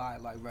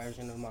 artified like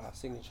version of my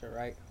signature,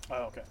 right?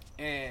 Oh okay.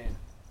 And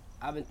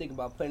I've been thinking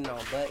about putting on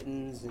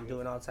buttons and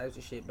doing all types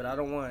of shit, but I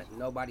don't want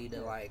nobody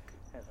to like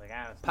It's like,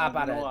 I pop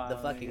out don't know of the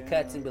why, fucking nigga.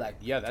 cuts and be like,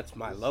 yeah, that's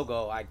my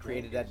logo. I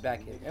created that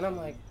back in. And I'm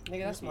like,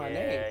 nigga, that's my name.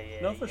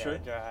 Yeah, No, you for gotta sure.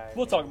 drive,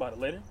 We'll yeah. talk about it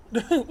later.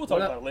 We'll talk What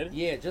about up? it later.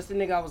 Yeah, just the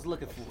nigga I was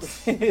looking for.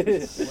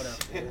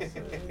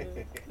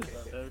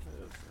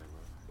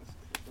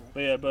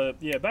 What up? But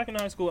yeah, back in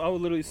high school, I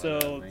would literally sell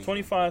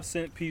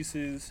 25-cent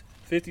pieces,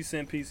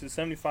 50-cent pieces,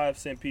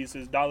 75-cent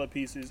pieces, dollar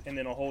pieces, and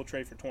then a whole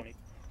tray for 20.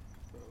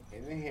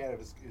 And then he had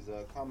his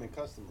common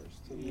customers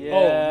too. Yeah.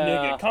 Oh,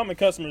 nigga, common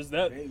customers.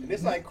 That And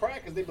it's like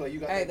crack because they be like, you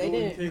got Hey, that they gooey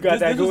didn't- cake. You got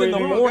that this was in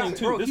gooey the nigga. morning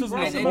too. This was in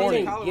And the they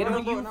morning. didn't get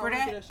on you for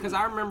that? Because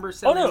I remember Oh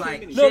selling no,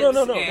 like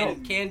no,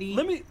 and candy,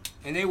 Let me.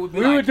 and they would be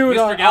We like, would do it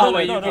Mr. on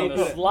Galloway, no, you no, can't no,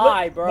 do no. it.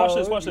 Slide, bro. Watch this,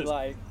 It'd watch be this.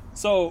 Like,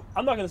 So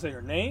I'm not gonna say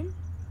her name,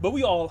 but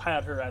we all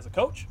had her as a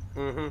coach.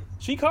 Mm-hmm.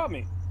 She caught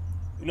me.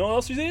 You know what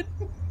else she did?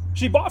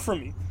 She bought from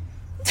me.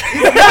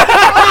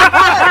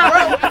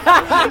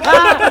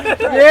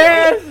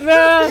 yes,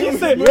 man. She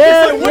said,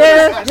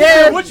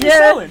 Yes, "What you yes,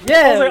 selling?" I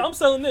yes. was like, "I'm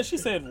selling this." She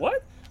said,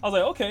 "What?" I was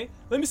like, "Okay,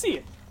 let me see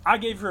it." I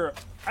gave her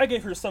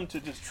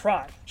something to just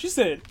try. She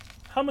said,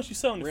 "How much you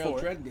selling it Real for?"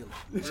 drug dealer.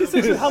 She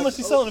said, "How much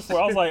you selling it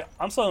for?" I was like,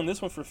 "I'm selling this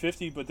one for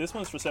 50, but this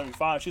one's for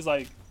 75." She's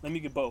like, "Let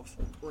me get both."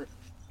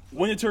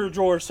 Went into her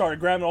drawer, started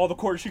grabbing all the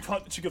quarters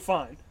she could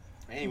find.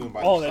 I ain't even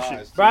by All the that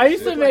size, shit. Bro, I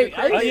used to make.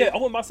 Oh yeah, I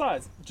went by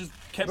size. Just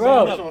kept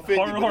Bro. going up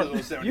harder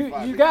and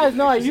harder. You guys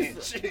know I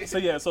used So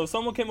yeah, so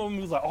someone came over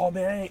and was like, "Oh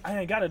man, I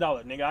ain't got $1,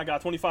 nigga. I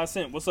got 25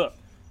 cents. What's up?"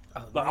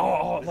 Like,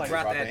 like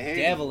brought that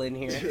devil in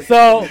here.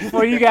 So,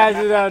 for you guys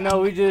who don't know,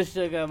 we just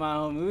shook up my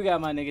homie. We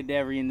got my nigga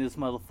Devery in this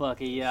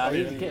motherfucker, y'all.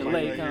 He's getting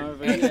late coming,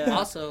 but yeah.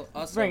 Also,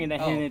 Bringing the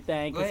Henny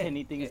thing, go because ahead.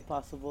 anything is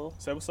possible.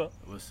 say what's up.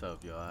 What's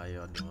up, y'all? How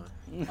y'all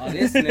doing? Oh,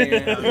 this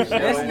nigga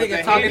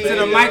the talking to the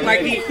Henny. mic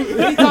like he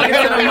talking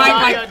to the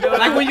mic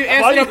like when you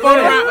answer your phone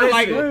around,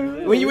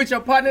 like when you with your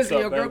partners and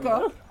your girl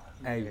call.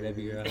 Hey,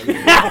 baby girl.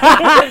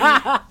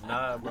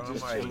 Nah, bro, I'm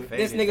already faded.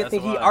 This nigga that's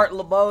think he why. Art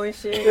LeBeau and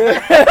shit.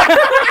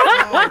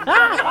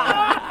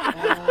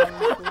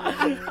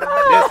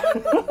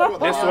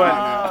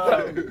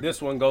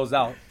 This one goes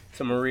out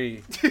to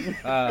Marie.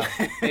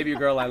 Baby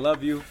girl, I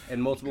love you,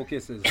 and multiple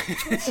kisses.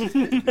 This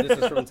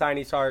is from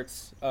Tiny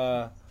Tarts.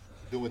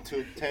 Doing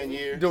 10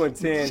 years. Doing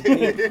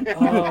 10.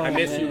 I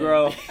miss you,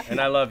 girl, and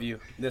I love you.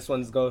 This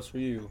one goes for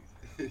you.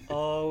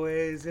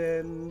 Always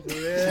and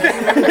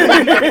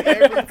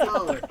Every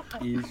time.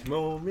 each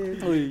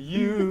moment.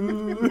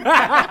 You.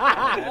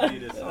 I do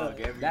this song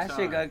every That time.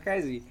 shit go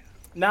crazy.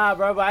 Nah,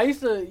 bro, but I used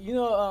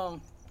to,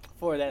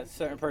 for that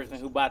certain person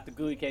who bought the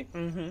Gooey cake,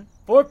 Mm-hmm.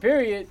 for a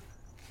period,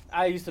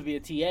 I used to be a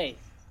TA.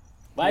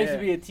 But I used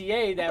to Yeah. be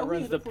a TA that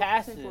runs the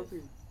passes.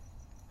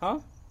 Huh?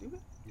 You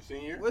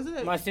senior? What's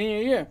it? My senior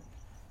year.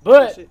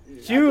 But shit,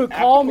 yeah. she would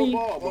call me.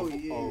 Oh,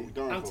 yeah.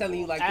 during I'm telling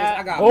you football. like this,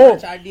 I got Bull.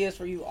 merch ideas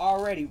for you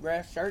already,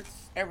 bruh. Shirts,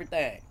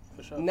 everything.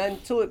 For sure. Nothing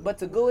to it but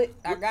to glue it.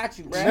 I got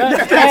you, bruh. Hey,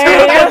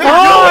 that's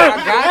hard. I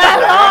got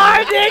That's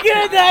hard,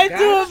 nigga. That Got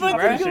do you, it, but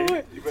bruh. to do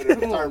it. You better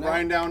start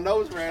writing down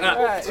notes, man.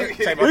 Alright.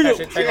 Trademark that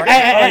shit, trademark Hey,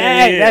 that.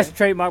 hey, yeah. that's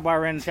trademark by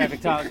Random Traffic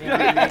Talk. You know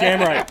what I mean?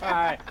 Damn right. All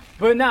right,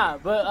 but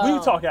but We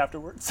can talk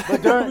afterwards. But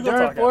We during gonna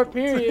during talk fourth afterwards.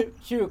 period,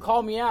 she would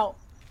call me out,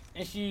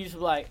 and she used to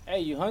be like, "Hey,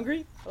 you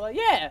hungry?" I'm like,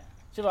 "Yeah."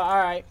 She's like, "All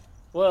right,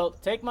 well,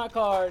 take my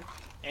card,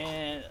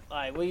 and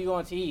like, where you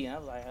going to eat?" And I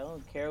was like, "I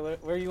don't care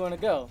where you want to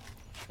go."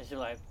 And she's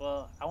like,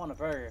 "Well, I want a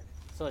burger."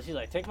 So she's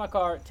like, "Take my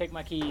card, take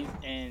my keys,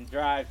 and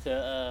drive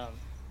to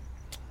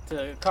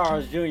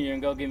Carl's Jr.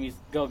 and go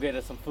get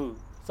us some food."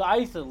 So I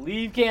used to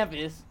leave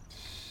campus.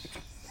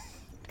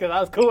 Cause I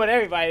was cool with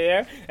everybody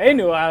there. They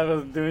knew I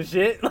was doing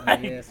shit.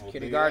 Like, Yeah,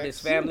 security guard, his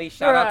family.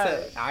 Shout out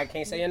Right. to, I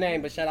can't say your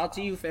name, but shout out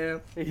to you,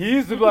 fam. he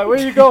used to be like, "Where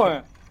you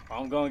going?"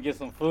 "I'm going to get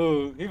some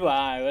food." He was like,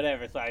 "All right,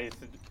 whatever." So I used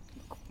to,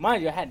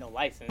 mind you, I had no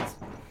license.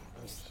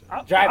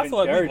 I Driving feel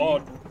like dirty. we've all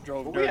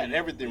drove We dirty had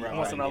everything right.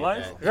 once in our now.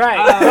 life.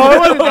 Right. So it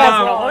wasn't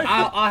that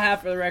bad. I'll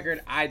have for the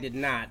record, I did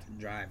not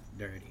drive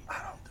dirty.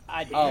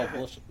 I did. Oh,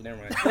 bullshit. Never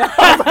mind.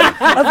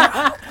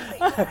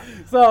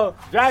 So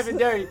driving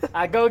dirty,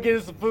 I go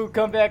get some food,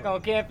 come back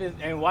on campus,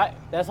 and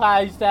that's how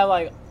I used to have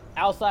like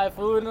outside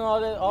food and all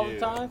that all the Yeah.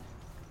 time.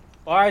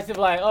 Or I used to be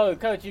like, "Oh,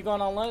 coach, you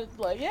going on lunch?"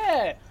 Like,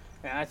 "Yeah."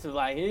 And I used to be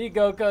like, "Here you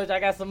go, coach. I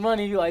got some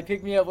money. You like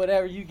pick me up,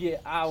 whatever you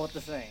get. I want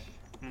the same."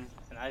 Hmm.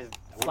 And I just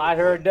slide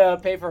her a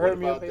dub, pay for her What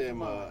meal, about pay for them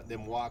mine.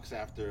 them walks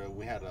after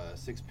we had a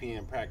 6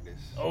 p.m. practice?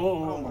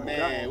 Oh, my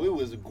Man, we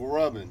was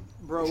grubbing,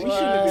 Bro, we What?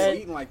 shouldn't have been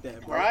eating like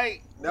that, bro.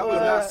 right? That was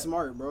not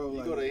smart, bro. You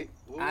Like, go to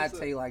what I was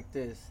tell it? you like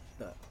this,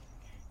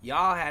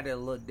 y'all had it a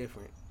little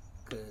different,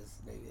 cause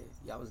nigga,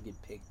 y'all was getting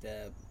picked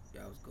up,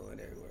 y'all was going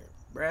everywhere.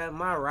 Bruh,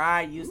 my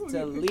ride used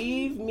to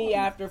leave me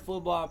after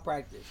football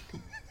practice.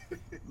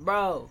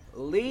 Bro,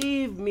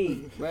 leave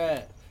me,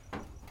 bruh.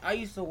 I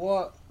used to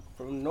walk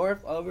from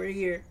north over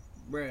here,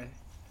 bruh,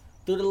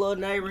 through the little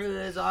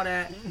neighborhoods, all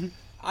that.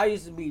 I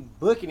used to be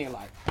booking it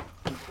like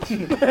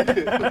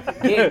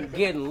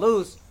getting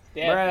loose.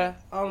 Yeah. Bruh,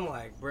 I'm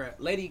like, bruh,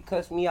 lady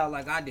cussed me out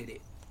like I did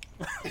it.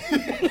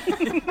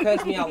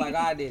 Cussed me out like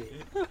I did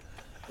it.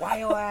 Why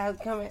your ass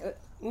coming?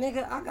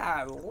 Nigga, I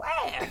got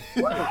laughed.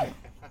 What?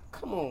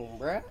 Come on,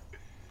 bruh.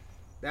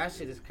 That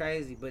shit is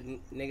crazy, but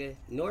nigga,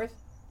 North,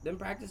 them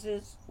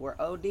practices were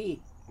OD.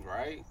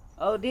 Right?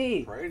 OD.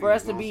 Brady For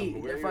us was to on be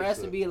some weird for us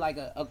to stuff. be like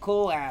a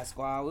cool ass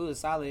squad, we was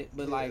solid.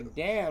 But like,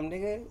 damn,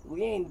 nigga,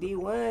 we ain't D1,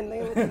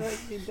 nigga. What the hell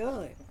you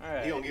doing? all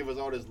right. He don't give us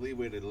all this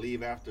leeway to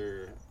leave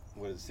after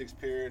what is 6th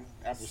period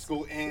after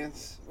school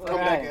ends. Right. Come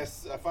back at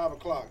 5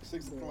 o'clock,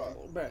 6 o'clock.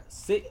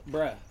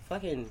 Bruh,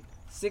 fucking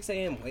 6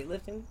 a.m.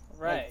 weightlifting?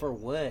 Right. Like, for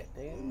what,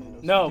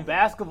 nigga? No,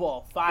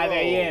 basketball, 5 Bro,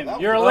 a.m.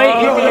 that You're was-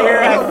 late. You Oh. get here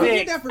at we did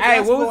 6. that for Hey,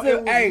 what was basketball the-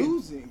 and hey,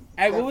 losing.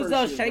 Hey, That what was first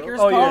those shit, bro. shakers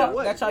Oh, called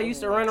yeah. that y'all used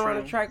to run around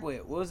the True. track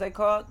with? What was they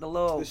called? The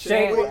little The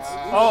Shake- shake weights.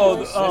 Oh,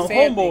 The homeboys.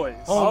 sand-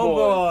 Homeboys.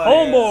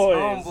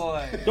 Homeboys.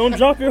 Homeboys. Don't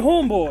drop your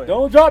homeboy.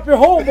 Don't drop your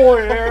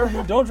homeboy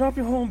there. Don't drop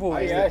your I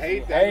homeboy. used Yeah, to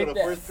hate that. hate Go to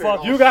that. first period, Fuck,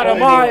 I You was got a sweating.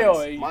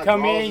 mile. You My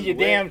come drawers in, is you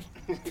wet.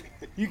 damn.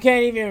 You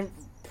can't even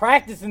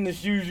practice in the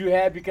shoes you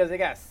had because they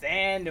got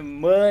sand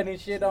and mud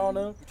and shit on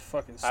them.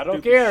 Fucking I don't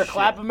stupid care. shit.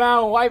 Clap them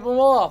out and wipe them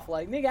off.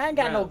 Like, nigga, I ain't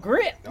got no Bruh.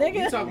 grip, No, You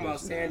nigga. talking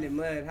about sand and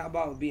mud? How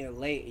about being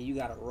late and you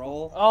gotta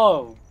roll?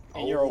 Oh,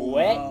 and you're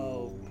wet.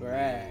 Oh, bruh.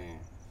 man.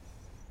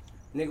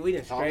 Nigga, we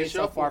done Tony strayed so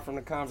Shuffle. far from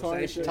the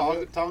conversation.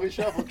 Shuffle. Tongue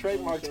Shuffle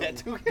trademark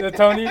tattoo. The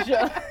Tony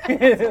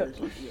show.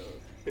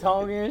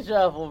 Tongue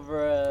shuffle,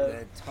 bro.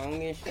 The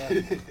tongue and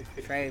shuffle.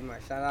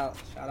 Trademark. Shout out,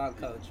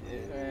 coach.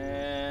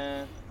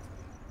 Man.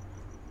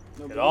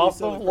 No, Get but off he's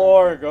the so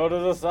floor, go to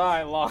the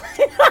sideline.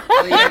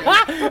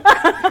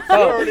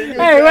 already knew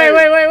Hey,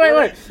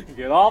 that. wait.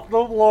 Get off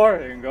the floor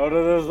and go to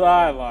the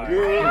sideline.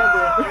 You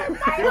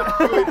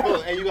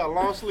remember? Hey, you got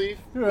long sleeve?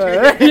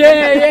 yeah.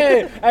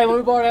 Hey, let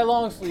me borrow that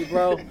long sleeve,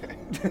 bro.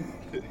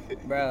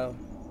 Bro,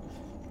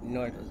 you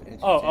know it was interesting.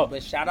 Oh.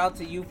 But shout out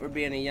to you for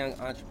being a young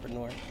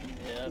entrepreneur.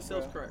 Yeah, He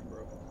sells crack,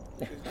 bro.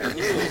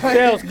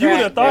 Sales You would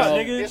have crack, thought, bro.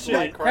 nigga. It's Shit.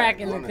 like Crack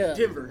in the honestly. cup.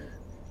 Denver.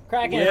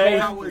 Crack in Yeah.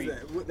 the How was Street.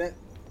 that? What, that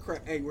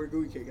crack? Hey, where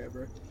Gooey Cake at,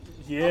 bro?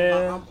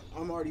 Yeah.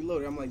 I'm already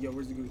loaded. I'm like, yo,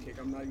 where's the Gooey Cake?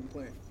 I'm not even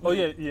playing. Oh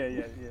yeah.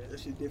 That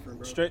shit different,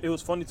 bro. Straight. It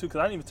was funny too because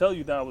I didn't even tell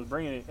you that I was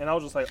bringing it, and I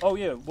was just like, "Oh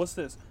yeah, what's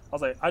this?" I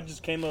was like, "I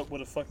just came up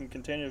with a fucking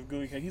container of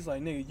gooey cake." He's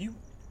like, "Nigga, you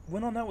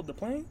went on that with the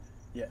plane?"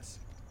 Yes.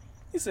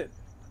 He said,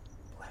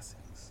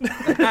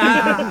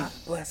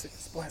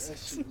 "Blessings,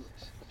 blessings."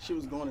 She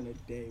was going in a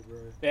day, bro.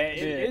 Yeah,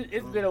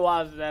 it's been a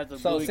while since I had some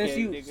So booty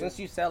cake, nigga. since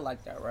you sell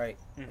like that, right?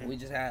 Mhm. We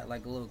just had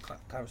like a little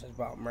conversation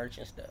about merch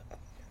and stuff.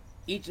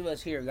 Each of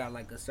us here got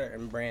like a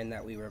certain brand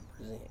that we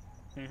represent.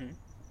 Mm-hmm.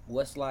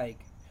 What's like,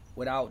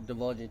 without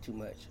divulging too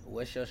much,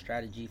 what's your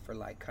strategy for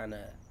like kind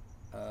of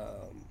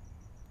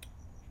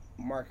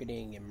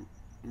marketing and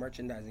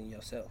merchandising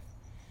yourself,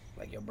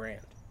 like your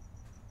brand?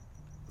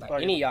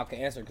 Like any of y'all can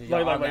answer because y'all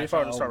all got if I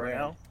were your to own start right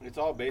brand. now. It's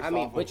all based I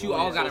mean, off but of you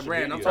all got a social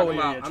brand. I'm media. talking Oh, yeah,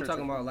 about. yeah, I'm true,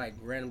 talking true. about like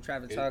random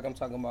traffic talk. I'm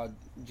talking about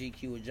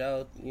GQ with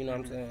Joe. You know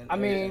what I'm saying? I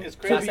mean, It's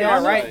Did I crazy. say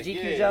that right? Like,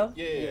 GQ Joe?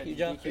 Yeah. GQ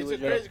Joe? It's with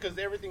Joe. crazy because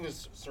everything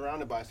is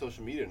surrounded by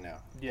social media now.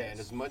 Yes. And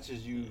as much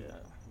as you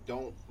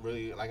don't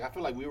really like, I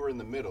feel like we were in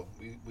the middle.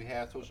 We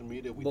had social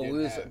media. But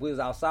didn't have. we was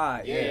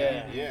outside.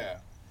 Yeah.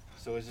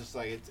 So it's just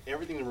like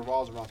everything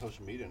revolves around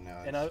social media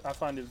now. And I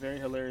find it very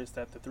hilarious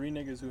that the three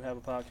niggas who have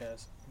a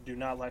podcast do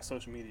not like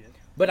social media.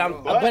 But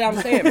I'm But-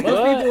 saying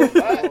most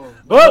people.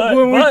 But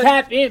when we but-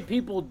 tap in,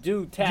 people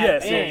do tap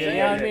Yes, in. yeah, you know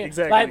yeah, what I mean?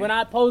 exactly. Like when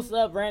I post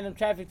up random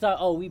traffic talk,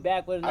 oh, we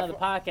back with another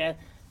podcast.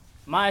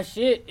 My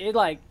shit, it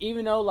like,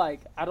 even though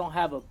like I don't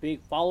have a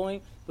big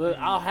following, but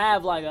I'll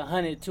have like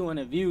 100,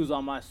 200 views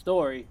on my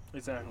story.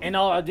 Exactly. And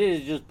all I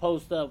did is just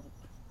post up,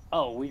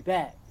 oh, we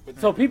back. But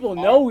So people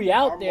know we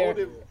out our there.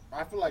 motive,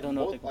 I feel like Don't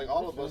know both, if they like can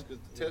all of push us could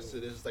attest to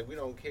this. It's like we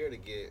don't care to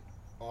get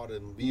all the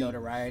views.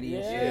 Notoriety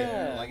and shit.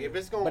 Yeah. Like if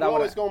it's gonna But I blow,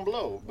 wanna- it's gonna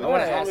blow. But I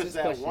wanna as long ask as this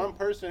that question. one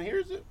person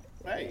hears it,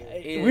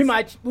 hey, Is-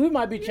 we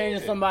might be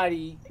changing Yeah.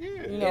 somebody. yeah.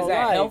 You know, Is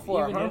that life, helpful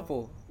or even though-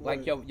 harmful?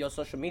 Like your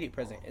social media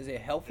presence, is it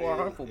helpful or Yeah,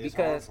 harmful? it's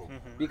Because harmful.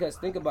 because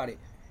think about it,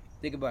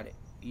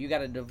 you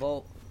gotta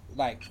devote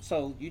like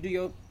so you do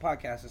your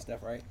podcast and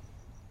stuff, right?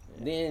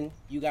 Then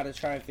you gotta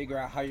try and figure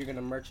out how you're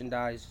gonna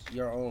merchandise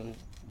your own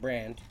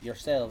brand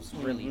yourselves,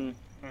 really, Mhm.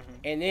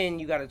 and then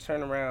you gotta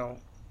turn around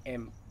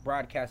and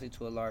broadcast it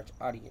to a large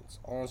audience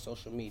on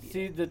social media.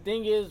 See, the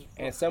thing is,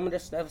 And some of the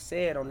stuff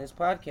said on this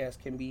podcast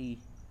can be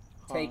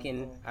taken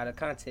Harmful. out of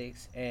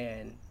context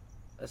and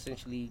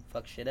essentially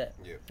fuck shit up,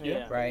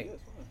 yeah, right?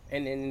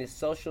 And in this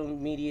social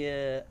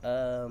media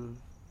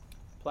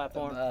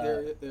platform.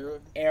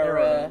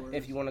 era,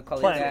 if you want to call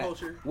it Planet. that,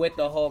 Culture. with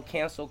the whole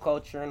cancel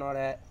culture and all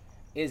that,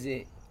 is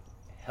it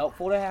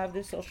helpful to have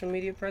this social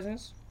media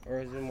presence or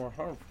is it more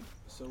harmful?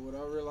 So what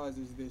I realize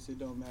is this: it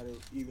don't matter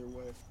either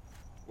way.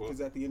 Well-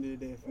 Because at the end of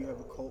the day, if you have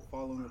a cult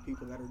following of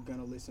people that are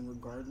gonna listen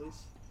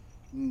regardless,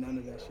 none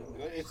of that shit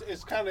matters.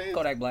 It's kind of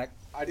Kodak Black.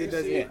 I do It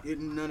doesn't. see it.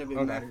 None of it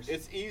Okay. matters.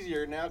 It's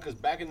easier now because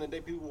back in the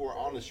day, people were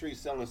on the street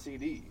selling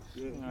CDs.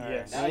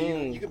 Yes. Now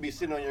you could be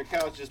sitting on your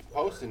couch just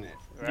posting it,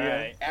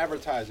 Right.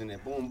 advertising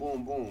it, boom,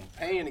 boom, boom,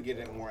 paying to get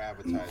it more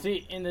advertised.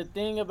 See, and the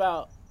thing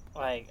about,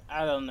 like,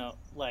 I don't know,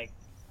 like,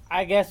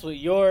 I guess with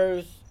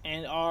yours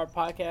and our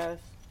podcast,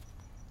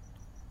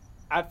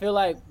 I feel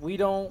like we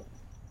don't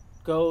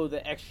go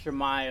the extra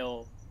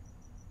mile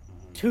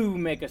to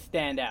make a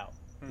stand out.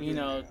 You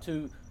know,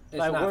 to It's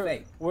like not we're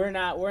fake. we're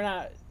not.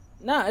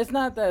 No, it's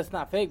not that it's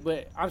not fake,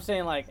 but I'm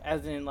saying like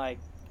as in like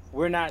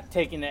we're not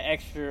taking the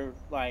extra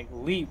like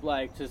leap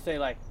like to say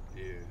like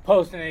Yeah.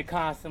 posting it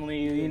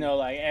constantly, you know,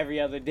 like every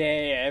other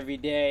day, every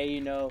day,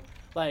 you know,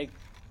 like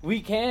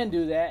we can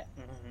do that,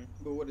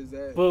 But what is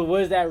that? but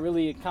what is that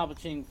really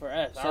accomplishing for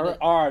us? So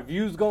Are our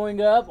views going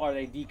up? Are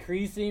they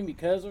decreasing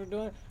because we're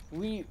doing?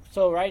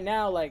 So right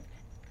now, like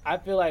I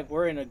feel like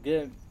we're in a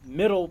good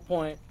middle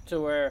point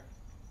to where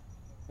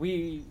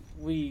we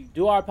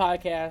do our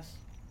podcast.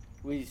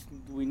 We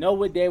know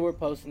what day we're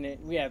posting it.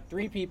 We have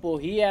 3 people.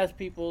 He has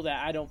people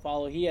that I don't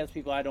follow. He has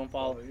people I don't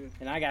follow,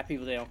 and I got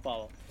people they don't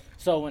follow.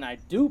 So when I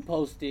do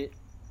post it,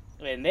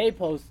 and they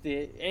post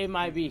it, it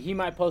might be he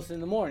might post it in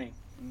the morning.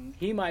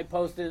 He might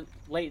post it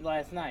late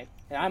last night,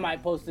 and I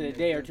might post it a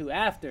day or two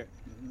after.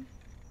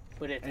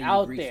 But it's And you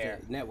out reach there.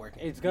 the networking.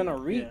 It's gonna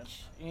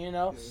reach. You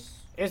know,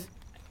 it's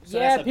So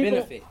yeah. that's a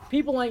benefit.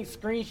 People ain't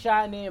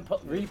screenshotting it and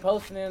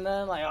reposting it and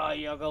nothing like, oh,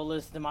 y'all go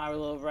listen to my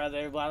little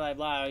brother, blah blah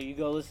blah. Or you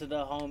go listen to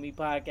the homie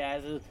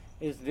podcast.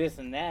 It's this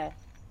and that.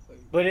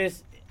 But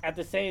it's at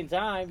the same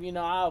time, you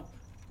know,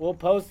 we'll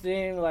post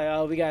things like,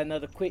 oh, we got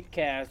another quick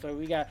cast, or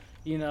we got,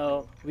 you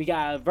know, we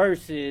got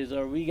verses,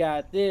 or we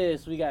got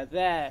this, we got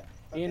that,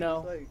 you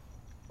know. Like,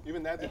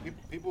 Even that,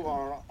 people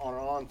are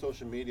on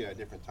social media at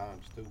different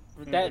times too.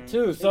 That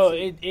too, so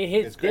it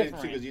hits It's crazy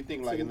different. because you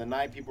think like in the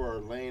night people are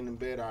laying in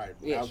bed. All right,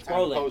 Yeah, now it's time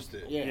scrolling. to post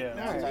it. Yeah. Yeah.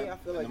 Now it's to me, time I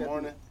feel in like the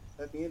morning.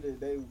 at the end of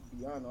the day,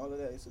 beyond all of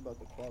that, it's about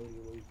the quality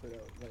of what we put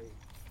out.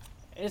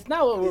 It's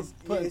not what we're It's-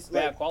 putting it's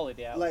bad like-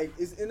 quality out.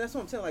 And that's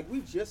what I'm saying. Like,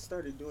 we just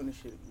started doing this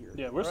shit a year.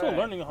 Yeah, we're still Right.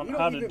 learning We don't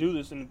how to even- do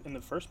this in the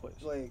first place.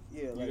 Like,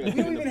 yeah, like, Yeah. we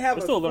don't even have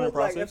It's a still a learning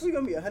full, like, process. if we're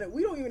gonna be 100,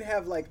 we don't even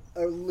have like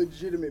a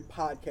legitimate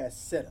podcast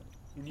setup.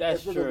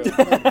 That's If true. we're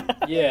gonna be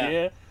 100. Yeah.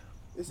 Yeah.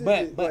 This is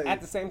But it, but like, at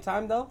the same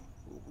time though,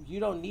 you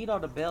don't need all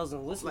the bells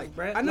and whistles, Like,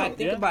 bruh. I know. Like,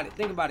 think Yeah. about it.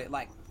 Think about it.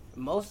 Like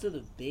most of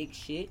the big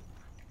shit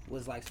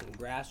was like some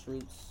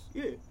grassroots,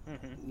 yeah,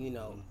 Mm-hmm. you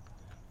know,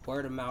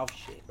 word of mouth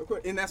shit. of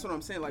course, and that's what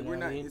I'm saying. Like, You know we're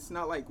what not. I mean? It's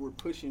not like we're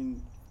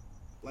pushing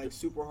like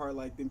super hard.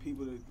 Like them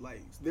people that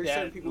like. There's Yeah,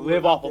 certain people who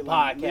live are out off of there,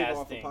 like, live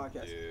off of podcasting.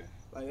 podcasting. Yeah.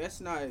 Like that's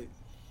not.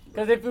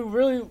 Because if we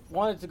really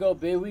wanted to go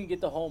big, we can get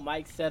the whole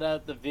mic set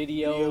up, the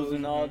videos,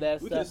 and all that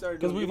We could stuff. start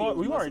Because doing we've videos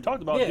already once talked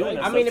a- about Yeah, doing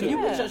that I mean, stuff if you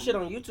too. put Yeah. your shit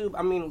on YouTube,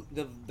 I mean,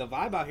 the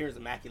vibe out here is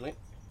immaculate.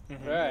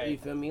 Mhm. You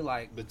Right. feel me?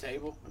 Like The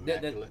table, The-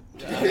 immaculate.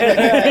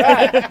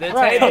 the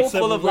Right. table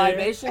full of Silverware.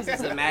 libations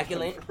is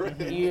immaculate.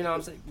 You know what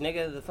I'm saying?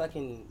 Nigga, the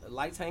fucking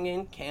lights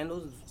hanging,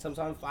 candles,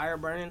 sometimes fire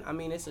burning. I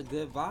mean, it's a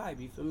good vibe.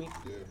 You feel me?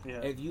 Yeah.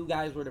 Yeah. If you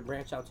guys were to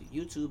branch out to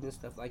YouTube and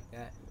stuff like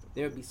that,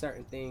 there would be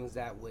certain things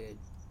that would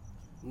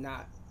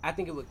not. I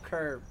think it would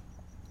curb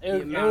It, the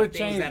it amount would of things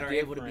change that are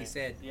able to be different.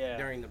 said Yeah.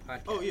 during the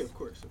podcast. Oh yeah, of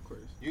course, of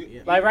course.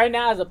 You, Like right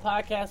now, as a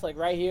podcast, like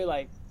right here,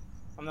 like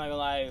I'm not gonna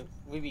lie,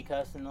 we be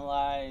cussing a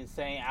lot and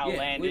saying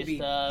outlandish we'd be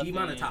stuff. and-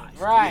 demonetized.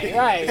 right,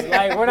 right.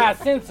 Like we're not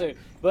censored,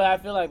 but I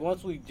feel like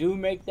once we do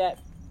make that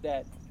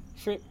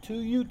trip to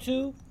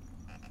YouTube,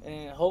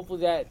 and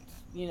hopefully that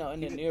in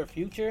the near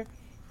future,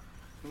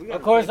 We gotta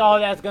of course, think all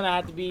about it. that's gonna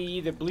have to be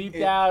either bleeped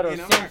And- out or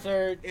and I'm not-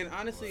 censored. And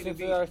honestly, to Censor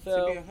be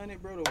ourselves.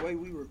 100, bro, the way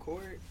we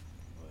record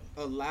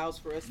allows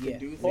for us to Yeah.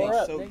 do Pour things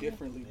up, so nigga.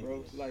 differently,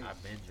 bro. Like,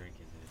 I've been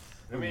drinking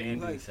this. Let me-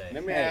 Andy like, say.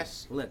 let me Hey,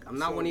 ask. look, I'm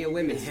not So one of your we-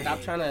 women.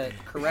 Stop trying to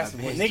caress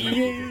voice. Nigga,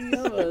 you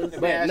know us. Let me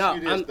But ask no, you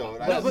this I'm- though.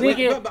 but- Like, Nigga,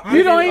 you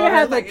honestly, don't even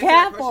have the like, answer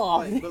cap your question,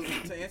 off. like,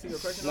 but to answer your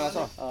question, No, it's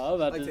honestly, Oh, I was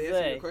about like to to answer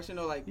say. your question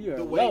though, like You are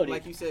the way, loaded.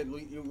 like you said,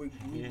 we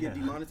get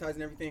demonetized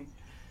and everything.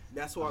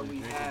 That's why we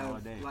drinking all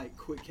have day. like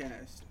quick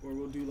cast, or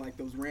we'll do like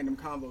those random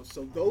combos.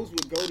 So those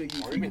would go to even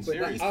YouTube, but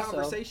series. these Also-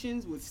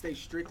 conversations would stay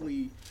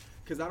strictly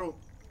because I don't.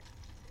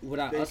 What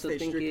I They also stay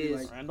think strictly,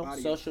 is like, Random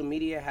audio. social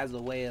media has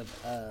a way of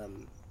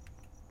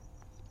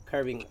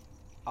curbing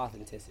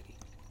authenticity.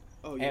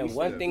 Oh yeah, And we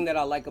one still- thing that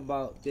I like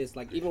about this,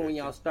 like even when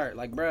y'all start,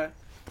 like bruh,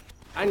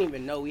 I didn't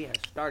even know we had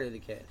started the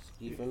cast.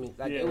 You feel me?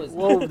 Like Yeah. it was.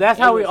 Well, that's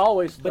it how we was-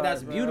 always start. But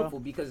that's bro. beautiful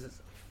because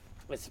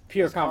It's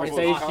pure It's almost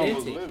conversation. almost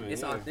authentic. living,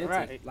 It's yeah. authentic.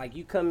 Right. Like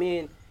you come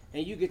in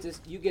and you get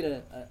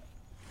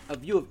a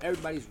view of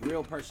everybody's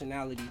real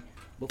personality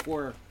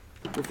before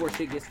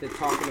shit gets to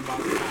talking about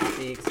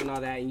topics and all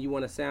that, and you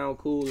want to sound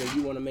cool and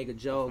you want to make a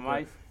joke.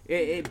 Nice.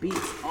 It beats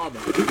all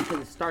that because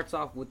it starts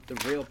off with the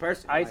real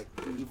person. Ice.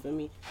 Like, you feel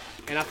me?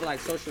 And I feel like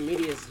social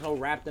media is so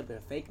wrapped up in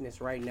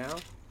fakeness right now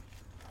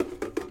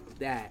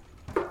that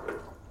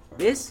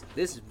this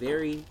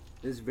very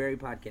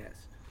podcast,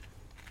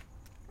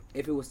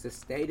 if it was to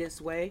stay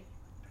this way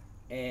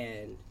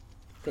and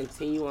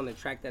continue on the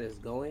track that it's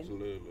going,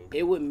 Absolutely.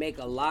 it would make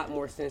a lot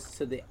more sense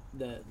to the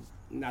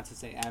not to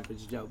say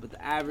average Joe, but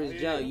the average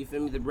Joe, you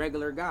feel me, the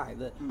regular guy,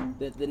 the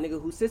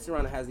nigga who sits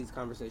around and has these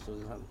conversations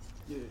with homies.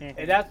 Yeah.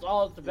 And that's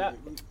all it's about.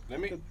 Let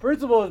me. The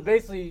principle is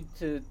basically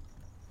to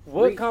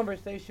what Read.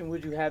 conversation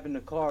would you have in the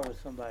car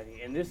with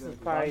somebody? And this is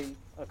probably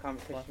a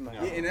conversation you might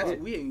Yeah, have. and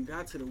that's we ain't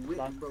got to the whip,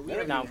 bro. We Nah,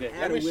 haven't I'm even good.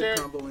 had Let a me whip share,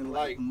 combo in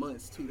like-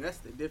 months too. That's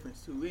the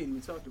difference too. We ain't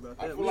even talked about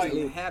I that. feel We like- ain't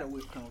even had a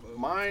whip combo.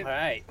 Mine All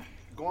right.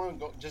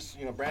 just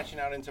branching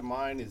out into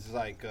mine is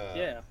like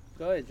Yeah.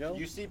 Go ahead, Joe.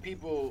 you see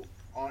people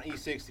on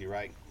E60,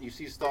 right? You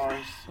see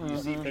stars. You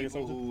see Mm-hmm.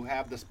 people who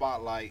have the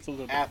spotlight. So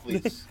the-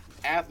 Athletes.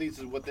 Athletes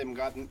is what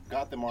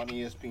got them on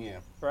ESPN.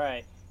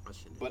 Right.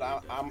 But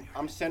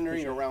I'm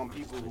centering around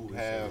people who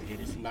have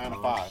 9 to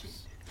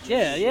 5s.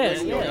 Yeah, yeah,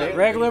 You know, yeah. they-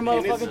 Regular and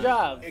it's- motherfucking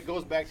jobs. It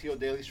goes back to your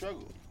daily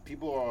struggle.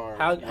 People are.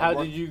 How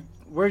work- did you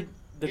where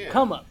the Yeah.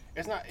 come up?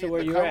 It's not to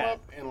where the you're come at? up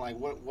and like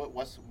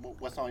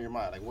what's on your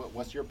mind? Like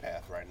what's your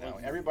path right now?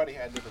 Everybody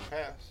had different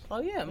paths. Oh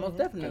yeah, most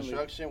definitely.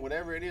 Construction,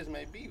 whatever it is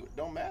may be,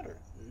 don't matter.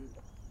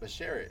 But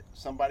share it.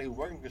 Somebody who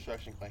works in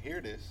construction can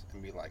hear this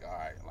and be like, all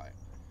right, like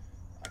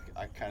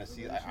I kind of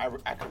see,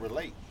 I can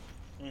relate.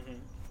 Mm-hmm.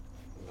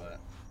 But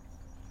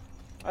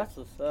That's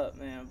what's up,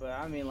 man. But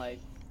I mean, like,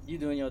 you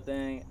doing your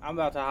thing. I'm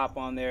about to hop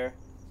on there.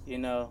 You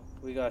know,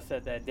 we gotta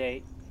set that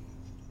date.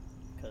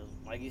 Cause,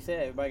 like you said,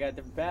 everybody got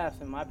different paths,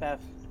 and my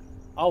path's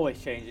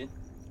always changing.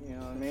 You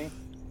know what I mean?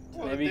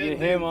 well, Maybe then- get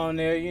him on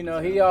there. You know,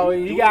 he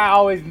got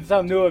always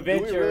some new do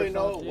adventure. we really or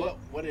know some shit.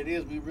 what it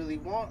is we really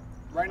want?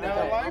 right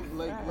now in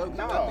life? Look,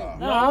 No. I think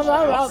No,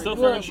 I'm Still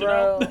good, figuring shit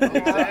bro. out.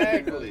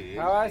 Exactly.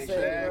 How I say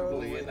it,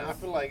 bro. Exactly. And I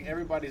feel like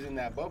everybody's in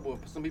that bubble.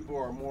 Some people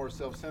are more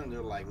self-centered.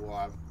 They're like,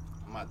 well,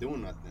 I'm not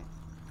doing nothing.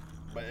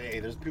 But hey,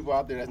 there's people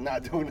out there that's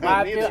not doing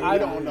nothing either. We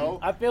don't know.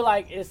 I feel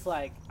like it's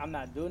like I'm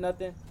not doing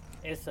nothing.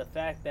 It's the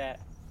fact that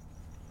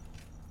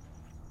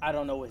I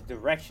don't know which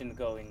direction to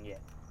go in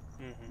yet.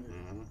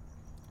 Mhm.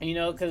 You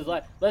know, because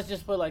like let's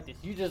just put it like this: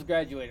 you just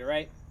graduated,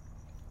 right?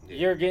 Yeah.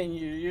 You're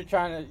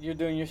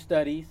doing your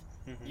studies.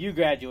 Mhm. You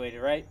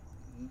graduated, right?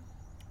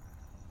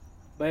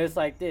 But it's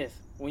like this: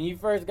 when you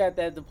first got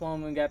that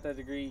diploma and got that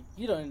degree,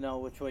 you don't know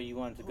which way you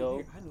wanted to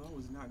go. I knew I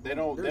was not. They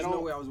don't- There's they no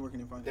don't- way I was working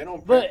in finance. They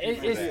don't But prep you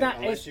for it's that not-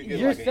 unless it's- you get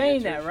you're like an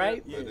saying that, internship,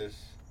 right? But Yeah.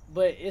 it's,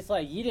 But it's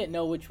like you didn't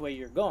know which way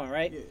you're going,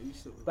 right? Yeah, you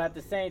still. But at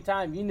the same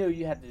time, you knew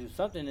you had to do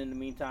something in the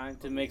meantime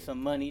to make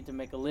some money, to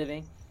make a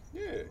living.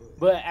 yeah.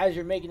 But as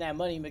you're making that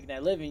money, making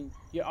that living,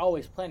 you're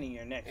always planning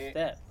your next And-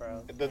 step,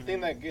 bro. The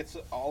thing that gets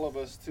all of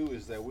us too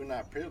is that we're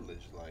not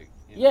privileged. Like,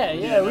 you Yeah, know,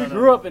 yeah, we no,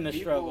 grew up in the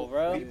people- struggle,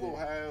 bro. People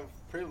have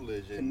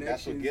privilege, and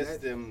that's what Connections, gets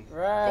that- them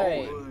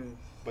Right. going.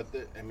 But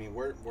I mean,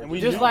 we're And we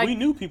Just knew, like- we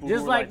knew people just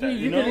who were like like that.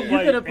 you know? could- you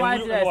Like, could and apply we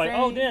to were that like,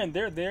 oh same- damn,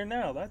 they're there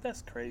now.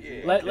 That's crazy.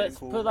 Yeah. Like, Okay, let's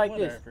cool. put it like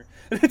this.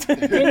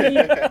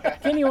 Whatever.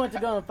 Kenny went to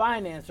go in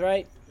finance,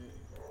 right?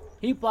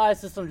 He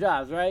applies to some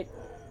jobs, right?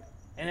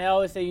 And they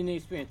always say you need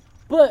experience.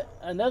 But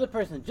another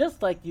person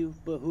just like you,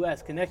 but who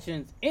has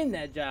connections in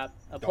that job,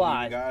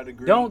 applies. got a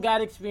degree. Don't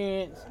got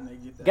experience. And they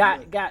get that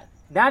look. Got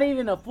not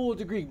even a full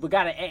degree, but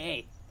got an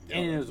AA,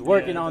 and Yeah. is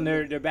working Yeah. on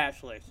their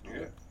bachelor's.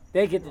 Yeah.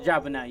 They get the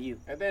job, but not you.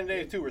 At the end of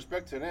the day, too,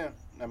 respect to them.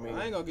 I mean,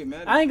 I ain't gonna get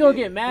mad. I ain't gonna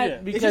get mad Yeah.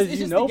 because it's you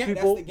just know the game-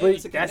 people, that's the game,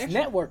 it's but a that's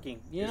connection. networking.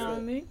 You know what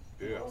I mean?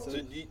 yeah. So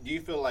do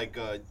you feel like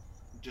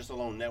just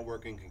alone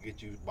networking can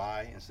get you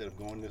by instead of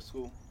going to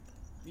school?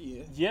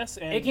 Yeah. Yes,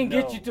 and It can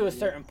no. get you to a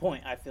certain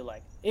point. I feel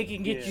like it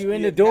can get Yeah. you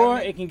in Yeah, the door. I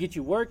mean- It can get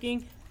you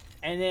working,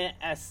 and then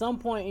at some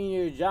point in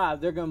your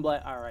job, they're gonna be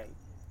like, "All right,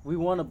 we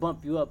want to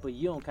bump you up, but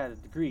you don't have a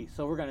degree,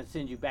 so we're gonna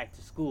send you back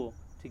to school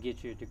to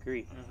get your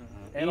degree."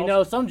 And you know,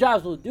 also- some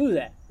jobs will do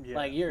that. Yeah.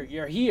 Like you're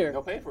here,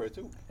 They'll pay for it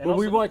too. and but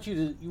we also-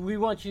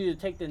 want you to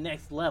take the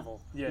next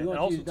level. Yeah, we and want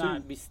also you to not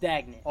too- be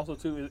stagnant. Also,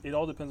 too, it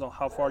all depends on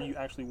how far you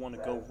actually want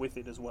to go with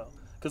it as well.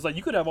 Because, like,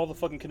 you could have all the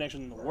fucking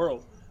connections in the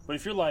world, but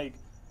if you're like,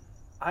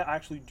 I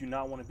actually do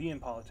not want to be in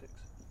politics.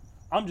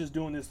 I'm just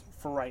doing this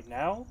for right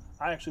now.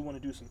 I actually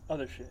want to do some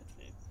other shit.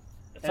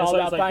 It's And all so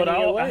about but finding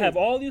your way. I have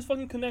all these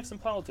fucking connects in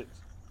politics.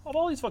 I have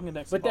all these fucking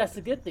connects. But in that's politics.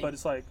 the good thing. But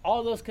it's like,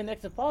 all those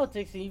connects in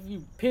politics, and if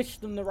you pitch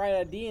them the right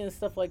idea and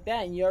stuff like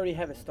that, and you already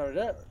have it started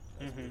up,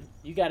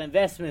 you got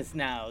investments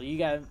now. You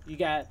got.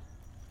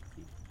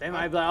 They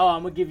might be like, "Oh,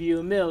 I'm gonna give you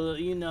 $1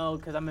 million, you know,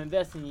 because I'm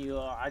investing in you.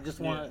 Or I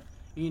just want,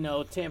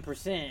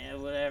 10% or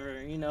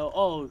whatever. You know,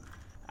 oh,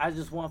 I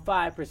just want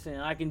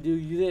 5%. I can do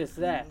you this,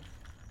 that."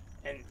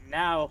 And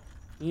now,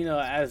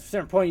 at a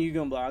certain point, you're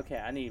gonna be like, "Okay,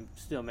 I need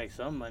to still make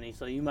some money."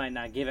 So you might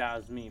not give out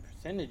as many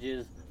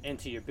percentages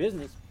into your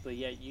business, but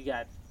yet you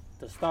got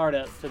the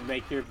startups to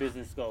make your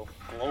business go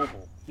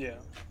global yeah.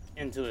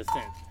 into a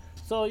sense.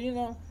 So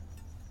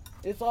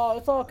it's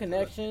all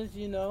connections,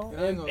 And I ain't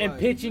and, gonna and lie,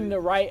 pitching degree- the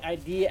right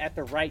idea at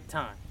the right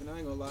time. And I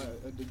ain't gonna lie,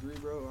 a degree,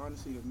 bro.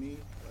 Honestly, to me,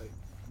 like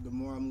the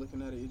more I'm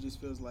looking at it, it just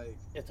feels like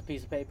It's a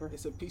piece of paper.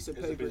 it's a piece of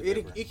It's a paper. piece of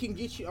paper. It can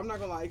get you. I'm not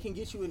gonna lie, it can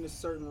get you into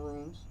certain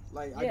rooms.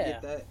 Like I Yeah.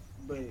 get that,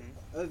 but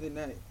other than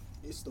that,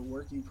 it's the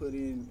work you put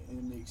in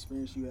and the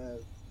experience you have.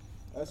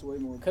 That's way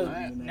more Because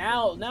important. than that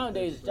now fucking piece of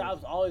nowadays paper, bro.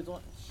 jobs always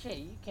want shit.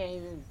 You can't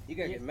even. You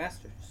gotta get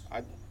masters.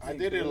 I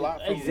did it a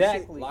lot. From,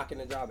 Exactly. Locking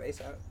the job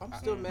ASAP. I'm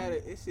still mad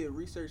at it. Said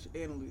research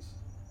analyst,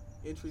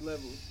 entry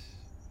level,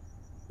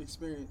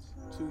 experience,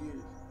 2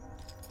 years.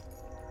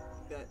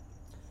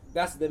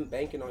 That's them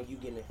banking on you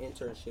getting an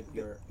internship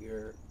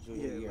your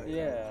junior Yeah, year. like-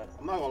 Yeah.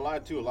 I'm not gonna lie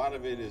too. A lot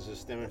of it is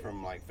just stemming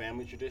from like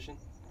family tradition.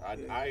 I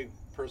Yeah.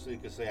 personally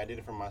could say I did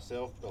it for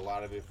myself, but a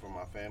lot of it from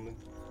my family.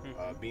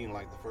 Being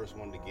like the first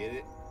one to get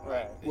it.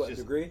 Right. It's What,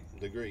 just degree?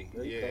 Degree.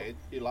 There you Yeah.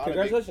 go. A lot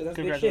Congratulations, that's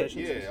big shit.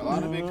 Congratulations. Yeah, a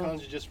lot of it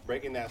comes to just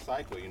breaking that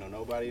cycle.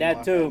 Nobody That in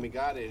my too. family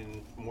got it,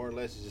 and more or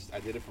less, it's just I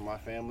did it for my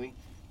family.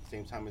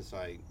 Same time, it's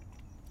like,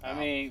 I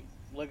mean,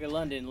 look at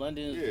London.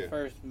 London is Yeah. the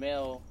first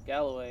male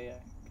Galloway. I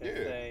could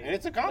yeah, say, and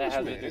it's that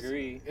accomplishment. has a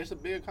degree. It's a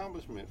big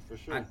accomplishment for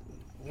sure.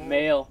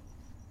 Male.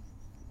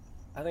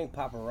 I think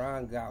Papa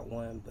Ron got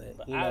one, but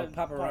But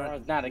Papa Ron.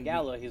 Ron's not a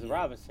Galloway. He's a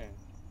Robinson.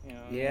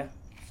 Yeah.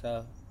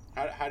 So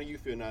How do you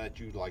feel now that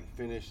you like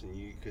finished and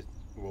you're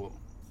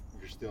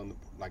still in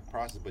the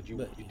process, but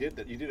you did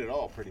that. You did it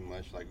all pretty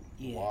much, like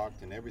Yeah.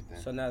 walked and everything.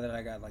 so now that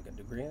I got like a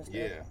degree and stuff.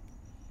 Yeah.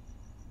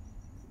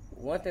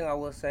 One thing I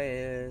will say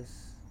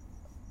is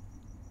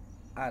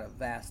I had a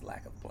vast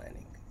lack of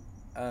planning.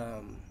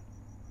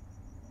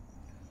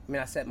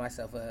 I set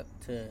myself up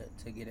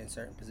to get in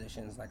certain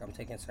positions. Like I'm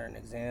taking certain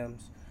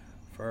exams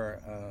for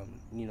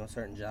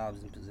certain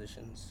jobs and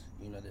positions,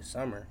 this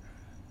summer.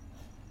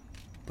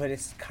 But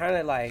it's kind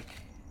of like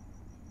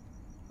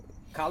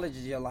college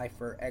is your life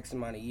for X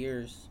amount of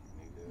years,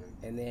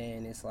 and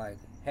then it's like,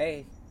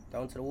 hey,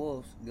 down to the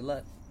wolves. Good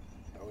luck.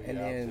 Oh, And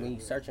yeah, then when absolutely.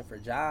 you searching for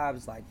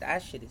jobs, like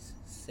that shit is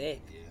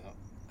sick. Yeah.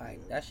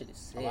 Like that shit is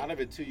sick. A lot of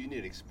it too, you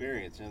need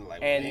experience and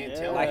like. And, they ain't yeah,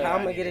 telling like you how I I'm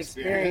gonna need get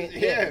experience.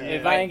 Yeah.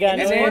 If I ain't got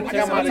And no then I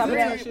got my on top of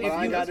that, degree, if but I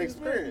you ain't got was- the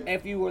experience.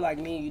 if you were like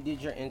me, you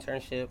did your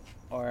internship,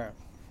 or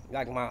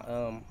like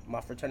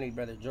my fraternity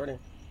brother Jordan,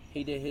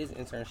 he did his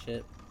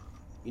internship.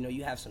 You know,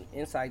 you have some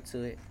insight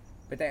to it,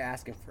 but they're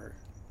asking for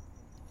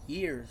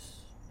years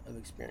of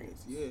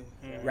experience, Yeah.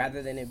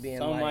 rather than it being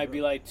Some like, might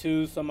be like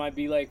 2, some might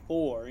be like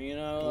 4. You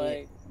know,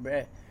 like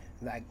bruh,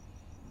 like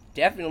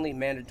definitely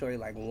mandatory,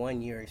 like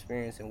 1 year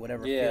experience in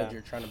whatever Yeah. field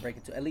you're trying to break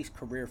into, at least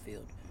career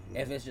field.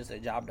 If it's just a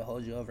job to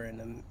hold you over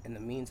in the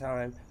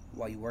meantime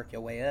while you work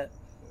your way up,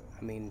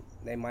 I mean,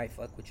 they might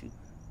fuck with you,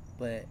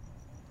 but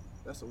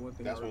That's the one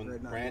thing. That's I when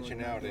regret not branching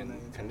doing, out doing and that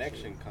internship.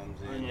 connection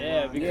comes in.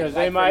 yeah, because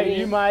like they for might me,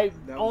 you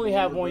might that was only the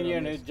have one 1 regret year I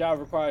and the missed. job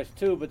requires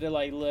 2, but they're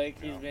like, look,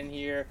 he's Yeah. been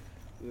here.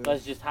 Yeah.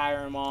 Let's just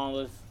hire him on.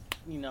 Let's,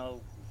 you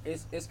know,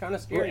 it's kind of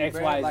we're scary. X,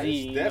 bruh. Y, Like, Z.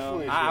 You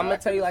definitely- know? I'm gonna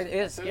tell you, like, I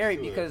it's can scary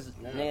attest to it. because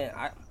Yeah.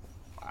 man,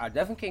 I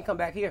definitely can't come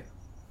back here.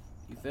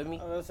 You feel me?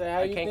 I was gonna say, how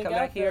I you can't think come I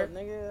back here. felt,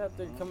 nigga,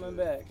 after coming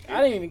back?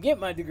 I didn't even get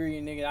my degree,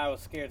 and nigga, I was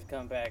scared to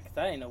come back because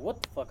I didn't know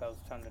what the fuck I was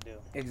trying to do.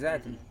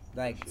 Exactly.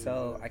 Like,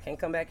 so I can't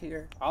come back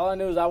here. All I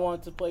knew is I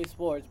wanted to play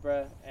sports,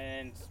 bruh,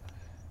 and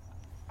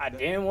I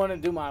didn't want to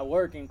do my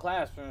work in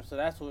classroom, so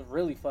that's what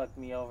really fucked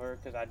me over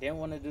because I didn't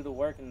want to do the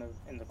work in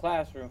the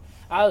classroom.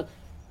 I was,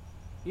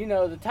 you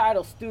know, the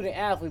title student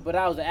athlete, but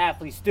I was an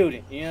athlete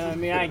student. You know what I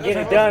mean? I didn't get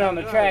it done on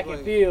the track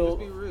and field.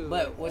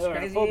 But what's Or a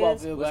crazy football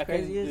is, field, what's but I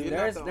couldn't crazy is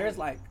do it. there's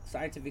like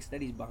scientific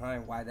studies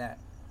behind why that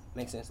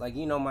makes sense. Like,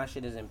 you know, my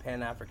shit is in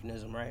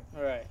Pan-Africanism, right?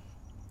 Right.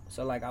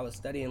 So like I was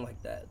studying like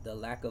the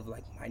lack of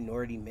like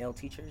minority male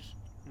teachers,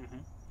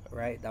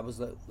 right? That was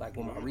like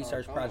when my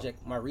research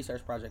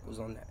project was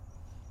on that.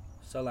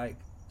 So like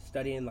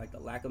studying like the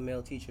lack of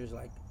male teachers,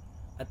 like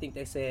I think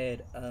they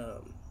said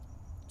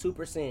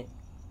 2%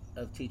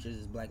 of teachers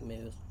is black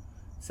males,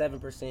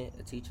 7%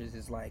 of teachers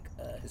is like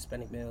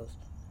Hispanic males,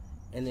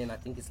 and then I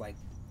think it's like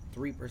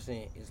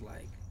 3% is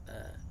like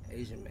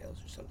Asian males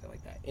or something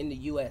like that in the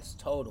U.S.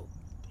 total.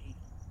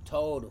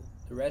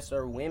 The rest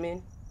are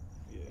women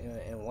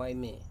and white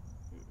men.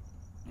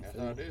 You That's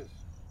feel how me? it is.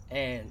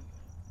 And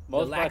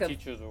Most of lack my of-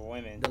 teachers were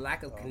women. the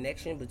lack of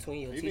connection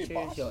between your Even teachers,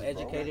 bosses, your bro.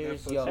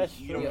 educators, That's your, That's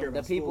you don't true. care the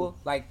about people, school.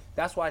 like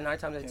that's why 9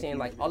 times out of Can't 10, be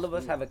like like all this of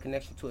us school. have a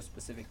connection to a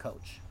specific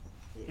coach.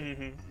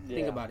 Mm-hmm.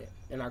 Think about it,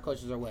 and our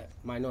coaches are what?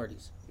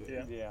 Minorities.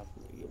 Yeah. Yeah.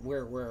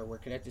 We're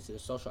connected to the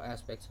social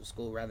aspects of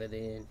school rather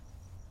than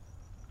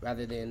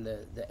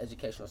the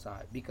educational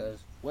side.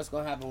 Because what's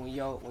gonna happen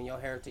when your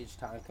heritage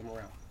time come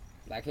around?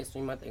 Black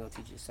History Month, they gonna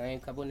teach you the same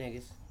couple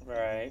niggas.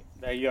 Right.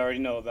 That you already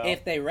know about.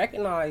 If they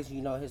recognize,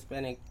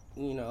 Hispanic,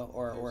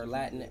 or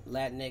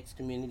Latinx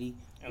community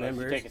Unless you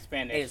members, take a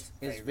Spanish.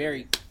 it's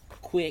very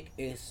quick.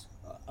 It's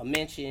a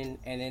mention,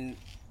 and then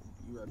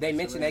You gotta they be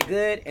mention they selective.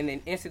 good, and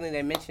then instantly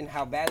they mention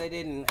how bad they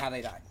did and how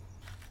they died.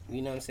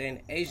 You know what I'm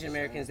saying? Asian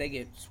Americans, they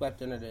get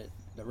swept under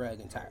the rug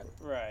entirely.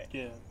 Right.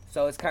 Yeah.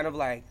 So it's kind of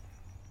like,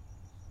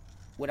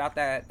 without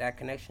that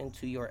connection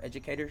to your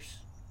educators,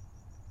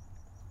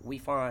 we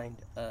find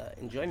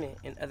enjoyment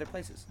in other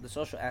places. The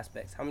social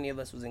aspects. How many of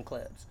us was in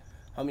clubs?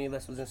 How many of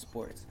us was in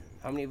sports?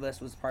 How many of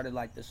us was part of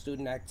like the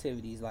student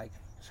activities, like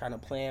trying to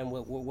plan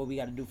what we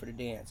got to do for the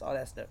dance, all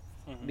that stuff.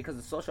 Mhm. Because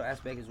the social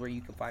aspect is where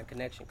you can find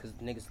connection, because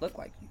niggas look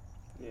like you.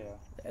 Yeah.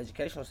 The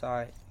educational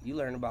side, you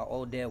learn about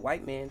old dead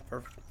white men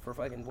for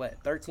fucking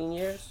what, 13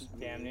 years?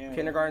 Damn near.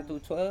 Kindergarten through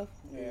 12?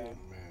 Yeah. Man,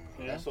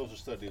 Yeah. that social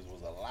studies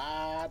was a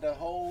lie the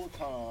whole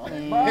time.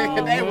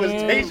 Mm. They was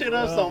teaching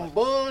us some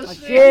bullshit.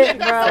 Shit,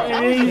 bro.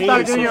 And then you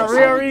start doing your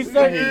real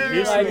research.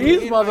 Yeah. Like,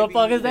 these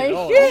motherfuckers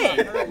ain't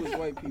shit. That was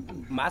white people.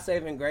 My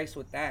saving grace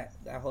with that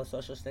whole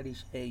social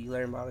studies shit you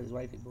learn about all these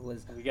white people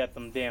was We got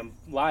them damn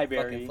fucking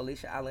library.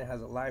 Felicia Allen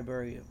has a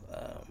library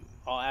of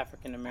All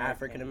African American.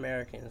 African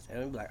Americans,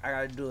 and we be like, I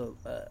gotta do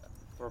a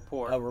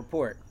report.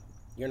 report.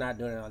 You're not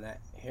doing it on that.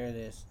 Here it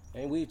is.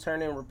 And we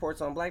turn in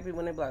reports on black people,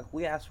 and they be like,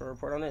 we asked for a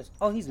report on this.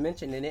 Oh, he's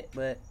mentioned in it,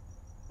 but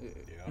Yeah.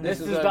 This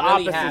is what the really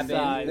opposite happened.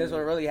 side. This is what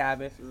really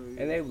happened.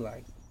 Yeah. And they be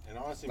like, And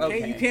honestly,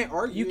 Okay. You can't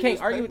argue. You can't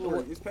It's argue with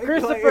paperwork. the- It's paper.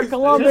 Christopher Like,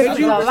 Columbus it's-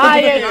 is a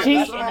liar, That's cheat,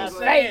 what and I'm a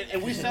saying.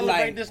 and we celebrate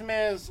Like- this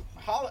man's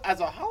as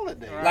a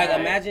holiday. like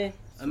Right.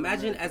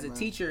 imagine as a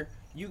teacher,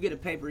 you get a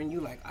paper and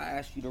you like, I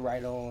asked you to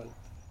write on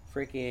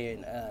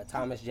freaking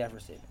Thomas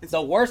Jefferson. It's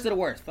the worst of the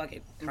worst. Fuck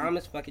it,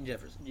 Thomas fucking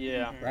Jefferson.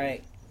 Yeah.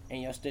 Right?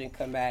 And your student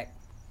come back,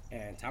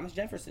 and Thomas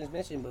Jefferson's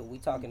mentioned, but we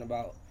talking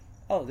about,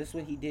 oh, this is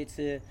what he did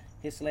to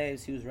his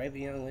slaves. He was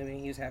raping young women.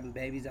 He was having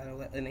babies out of,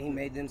 and then he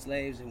made them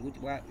slaves. And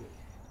what?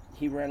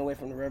 He ran away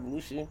from the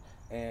revolution,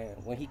 and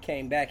when he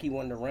came back, he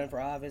wanted to run for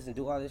office and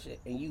do all this shit.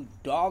 And you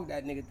dogged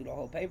that nigga through the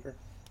whole paper.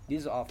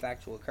 These are all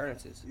factual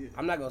occurrences. Yeah.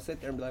 I'm not gonna sit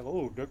there and be like,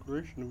 oh,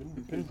 Declaration of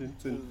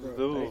Independence.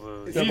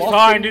 And It's He a-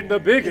 signed it the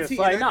biggest. And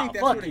Like, I nah, think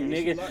that's fuck what you,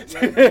 it is.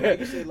 nigga. Like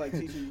you said, like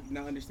teachers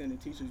not understanding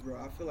teachers, bro.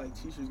 I feel like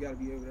teachers got to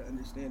be able to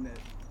understand that.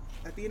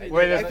 At the end of the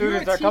Where day, the like, you're a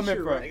students are coming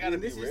teacher, from. right? They gotta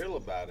And be this is- real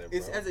about it, bro.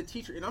 It's as a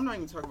teacher, and I'm not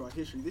even talking about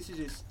history. This is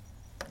just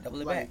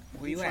Double it like back.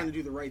 Where you trying at? to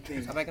do the right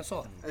thing Stop making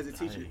salt. as a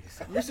teacher.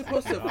 Nice. You're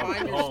supposed to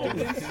find your home.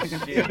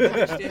 students. Shit.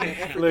 Understand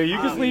the effort Look, you they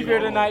can put sleep in. here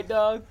tonight,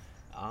 dog.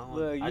 I don't-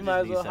 Look, I you just might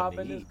as need well something hop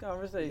to in this eat.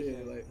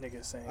 conversation. Yeah, like,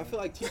 Nigga saying. I feel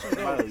like teachers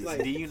Bro, don't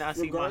like. do you not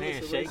see my regardless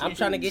hand of shaking? race, I'm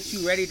trying to get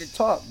you ready to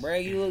talk, bro.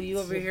 You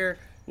over here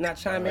not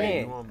chiming Right,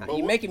 in. you want me- But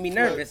You what- making me but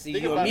nervous.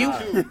 think You about a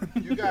it, mute?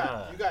 too. You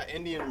got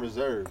Indian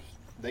reserves.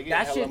 They get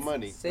That hella shit's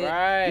money. sick.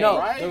 Right. No,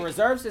 Right? the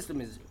reserve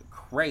system is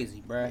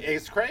crazy, bro.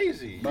 It's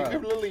crazy. Bro. You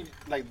can literally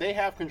like they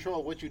have control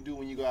of what you do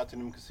when you go out to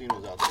them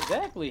casinos out there.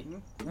 Exactly.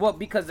 Well,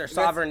 because they're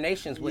sovereign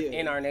nations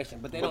within yeah. our nation,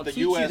 but they But don't the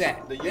teach US, you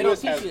that. The They don't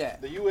US teach has, you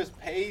that. the US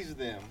pays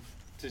them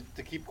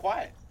to keep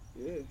quiet,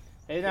 Yeah.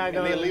 They're not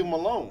and they leave gonna. them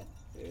alone.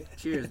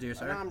 Cheers, dear And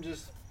sir. I'm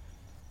just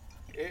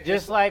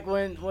Just like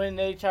when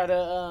they try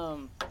to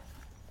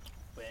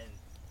when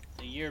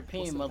the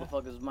European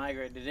motherfuckers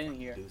migrated in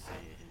here, Do say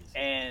it.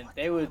 and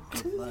they would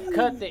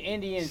cut the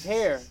Indians'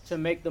 hair to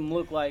make them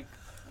look like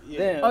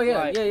them. Oh, yeah,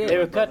 like, yeah. They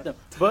would cut them,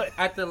 but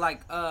At the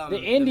like The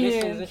missions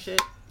Indians- and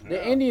shit.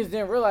 the Indians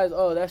didn't realize,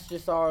 oh, that's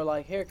just our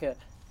like haircut.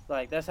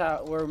 Like that's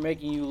how we're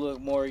making you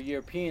look more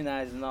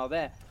Europeanized and all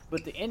that.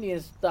 But the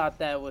Indians thought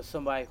that was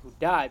somebody who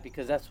died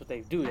because that's what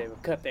they do. They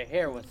would cut their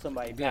hair when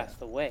somebody Yeah.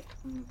 passed away.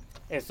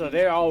 And so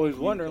they're always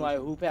wondering like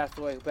who passed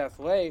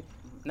away,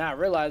 not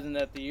realizing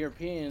that the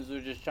Europeans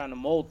were just trying to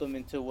mold them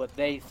into what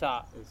they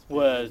thought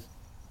was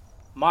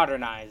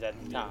modernized at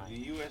the time. the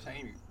US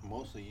ain't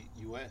mostly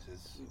US.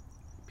 It's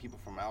people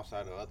from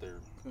outside of other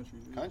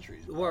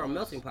countries. We're a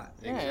melting pot.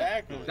 Yeah.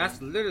 Exactly.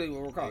 That's literally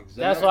what we're called.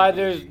 Exactly. That's why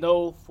there's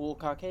no full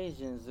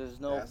Caucasians, there's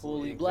no That's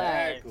fully exactly,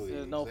 blacks,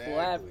 there's no full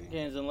exactly.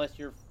 Africans unless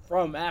you're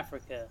from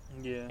Africa.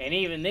 Yeah. And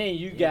even then,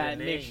 you Even got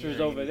then, mixtures you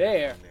ain't over even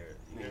there. from there.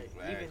 Yeah,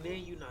 Exactly. Even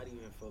then, you're not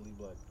even fully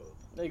black,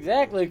 bro.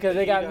 Exactly, because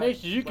they You got got-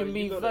 mixtures. You but can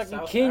be go to fucking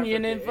South Kenyan Africa,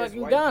 and it's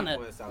fucking white Ghana.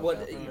 people in South What,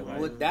 Africa, like-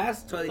 what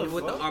that's totally What the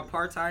with the fuck?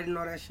 apartheid and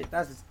all that shit.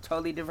 That's a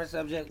totally different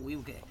subject. We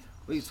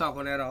can talk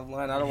on that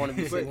offline. I don't want to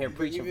be sitting here But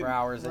preaching even- for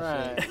hours and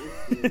Right.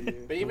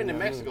 shit. But even in Mhm.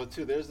 Mexico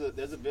too, there's a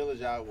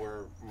village out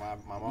where my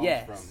mom's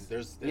Yes. from.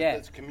 There's Yeah.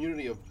 this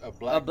community of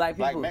Black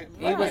people. He was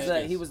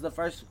Mexicans. the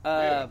first.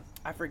 Yeah.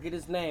 I forget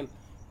his name,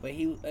 but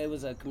it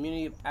was a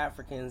community of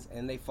Africans,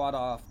 and they fought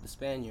off the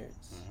Spaniards,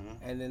 Mhm.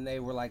 and then they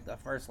were like the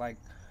first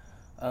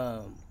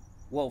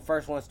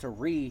first ones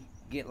to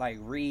get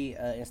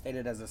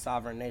instated as a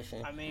sovereign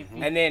nation. I mean,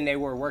 And then they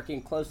were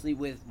working closely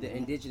with the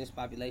indigenous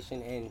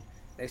population, and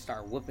they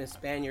started whooping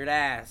Spaniard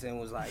ass, and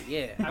was like,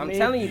 "Yeah, I I'm mean,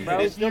 telling you, bro."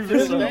 It's still to really-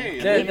 this day.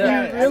 the- You got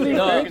the- African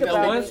the Americans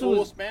that ones speak who-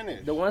 full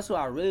Spanish. The ones who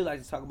I really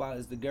like to talk about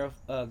is the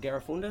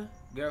Garifuna,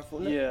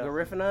 Yeah.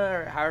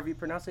 Garifuna, or however you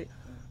pronounce it.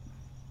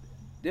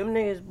 Them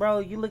niggas, bro,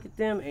 you look at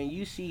them and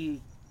you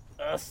see,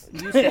 us.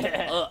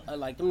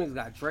 like them niggas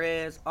got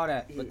dreads, all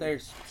that, but they're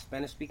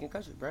Spanish-speaking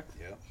country, bro.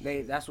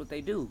 Yeah. That's what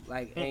they do.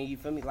 Like, and you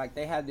feel me? Like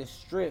they had this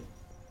strip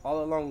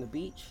all along the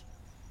beach.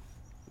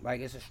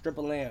 Like it's a strip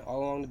of land all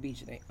along the beach,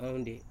 and they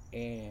owned it.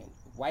 And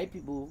white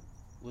people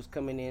was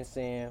coming in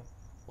saying,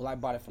 "Well, I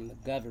bought it from the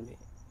government,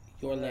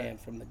 your land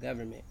from the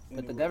government."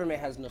 But the government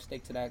has no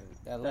stake to that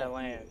land. That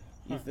land.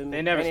 You feel me?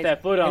 They never And it's-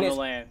 stepped foot on and the it's-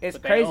 land. It's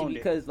but they crazy owned it.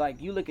 because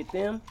like you look at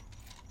them,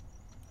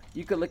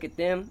 you could look at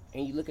them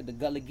and you look at the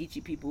Gullah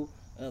Geechee people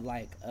of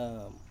like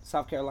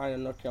South Carolina,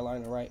 North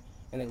Carolina, right?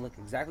 And they look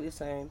exactly the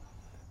same.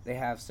 They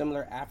have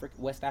similar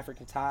West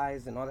African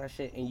ties and all that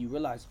shit, and you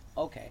realize,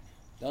 okay,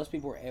 those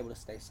people were able to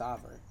stay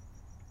sovereign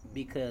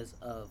because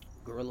of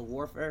guerrilla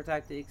warfare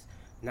tactics,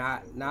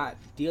 not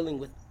dealing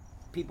with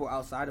people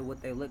outside of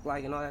what they look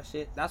like and all that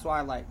shit. That's why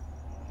like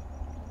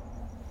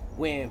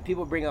when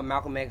people bring up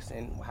Malcolm X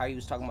and how he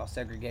was talking about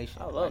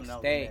segregation, I love like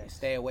Malcolm stay X.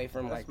 stay away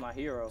from That's like my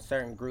hero.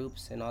 certain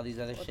groups and all these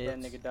other What's shit. that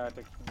nigga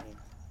Dr. King?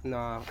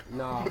 No.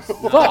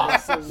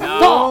 Fuck!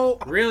 No.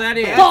 Reel that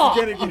in. Fuck!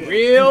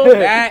 Reel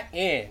that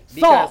in. Because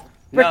Salt!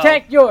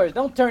 Protect yours.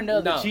 Don't turn the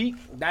other no, cheek.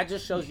 that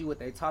just shows you what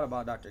they taught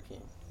about Dr.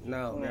 King.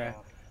 No, Yeah. man.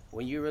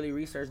 When you really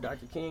research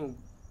Dr. King,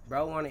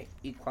 bro wanted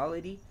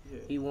equality. Yeah.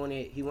 He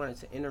wanted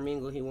to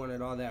intermingle. He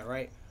wanted all that,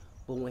 right?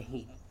 But when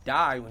he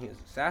died, when he was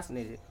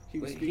assassinated,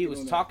 what he speaking was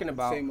on that talking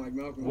about same like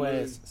Malcolm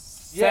was was.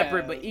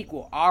 separate Yeah. but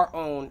equal. Our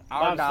own,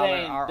 our I'm dollar,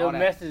 saying our the all that.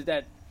 message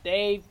that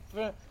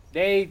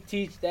they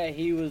teach that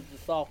he was the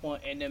soft one,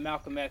 and then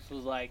Malcolm X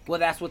was like, Well,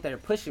 that's what they're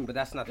pushing, but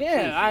that's not the truth.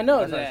 yeah, I know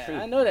That's not the that.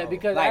 truth. I know that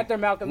because Like, after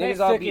Malcolm niggas X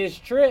all took be- his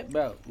trip,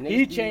 Bro, he niggas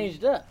be-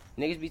 changed up.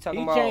 Niggas be talking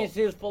He about changed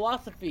his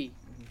philosophy.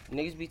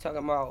 niggas be talking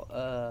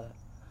about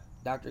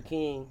Dr.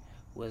 King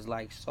was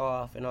like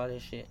soft and all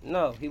this shit.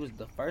 No, he was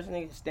the first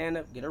nigga to stand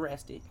up, get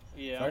arrested.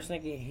 Yeah. First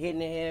nigga get hit in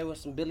the head with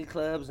some billy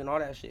clubs and all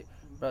that shit.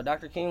 Bro,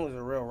 Dr. King was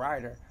a real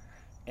writer.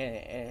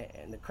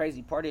 And the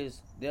crazy part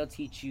is they'll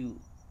teach you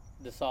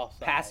The soft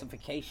side.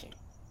 pacification.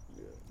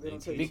 They don't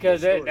tell you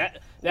Because the story.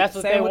 that's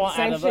what Same they with the want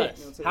same out of shit.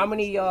 us. Don't How tell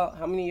many you the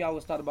of y'all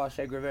was taught about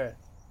Che Guevara?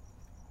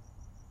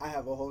 I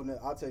have a whole.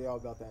 I'll tell y'all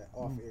about that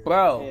off air.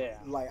 Bro. Yeah.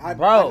 Like I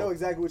Bro. know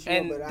exactly what you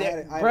And want, but I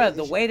had bro, a the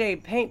history- way they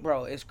paint,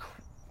 bro, is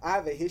I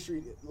have a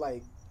history.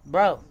 Like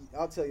bro.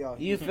 I'll tell y'all.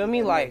 You feel me?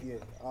 Yeah, Like, yeah,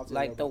 I'll tell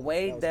like y'all the about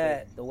way was that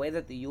crazy. the way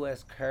that the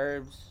U.S.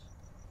 curbs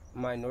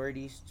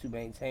minorities to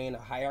maintain a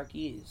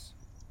hierarchy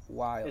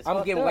wild. It's I'm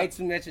fucked getting up. way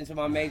too much into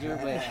my major,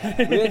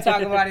 but we'll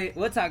talk about it.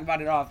 We'll talk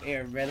about it off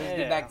air, bro. Let's Yeah.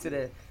 get back to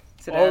the.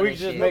 To the Or we other can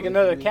just shit. make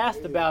another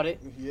cast about it.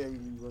 Yeah, we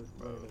work.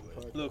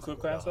 Little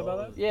quick cast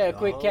about that. Yeah, a The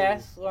quick whole-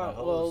 cast. the Well,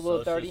 whole a little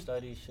social 30.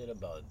 study shit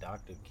about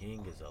Dr.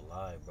 King is a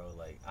lie, bro.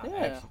 Like, I Yeah.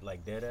 actually,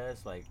 like, dead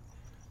ass, like.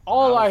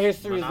 All when I our was-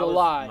 history when is I a was-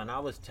 lie. When I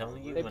was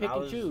telling you, They when pick I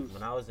and was choose.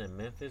 when I was in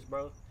Memphis,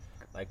 bro,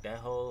 like that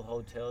whole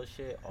hotel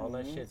shit, all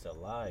that shit's a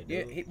lie,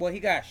 Yeah, dude. he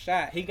got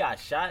shot. He got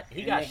shot.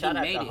 He And got then shot he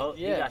at made the it.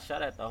 He Yeah. got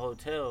shot at the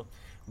hotel,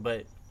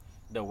 but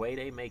the way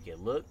they make it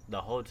look,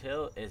 the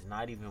hotel is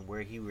not even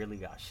where he really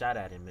got shot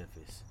at in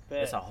Memphis.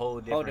 Bet. It's a whole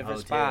different, Whole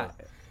different hotel,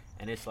 spot.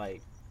 and it's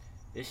like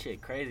this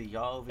shit crazy.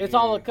 Y'all over It's here,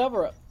 all a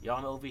cover up.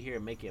 y'all over here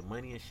making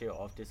money and shit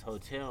off this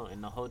hotel,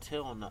 and the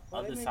hotel on the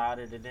Well, they other make- side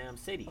of the damn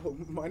city. Oh,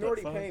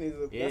 minority Fuck. pain is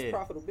Yeah. that's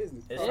profitable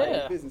business. It's Profitable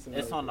like- business in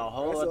It's on the America.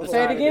 whole That's other the Say side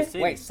it of whole- the again.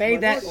 city. Wait, say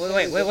that.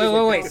 Minority Wait.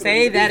 pain is a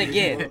Say that profitable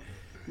again. business.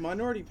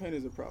 Minority pain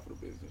is a profitable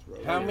business,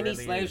 bro. How It many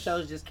really slave is.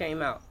 shows just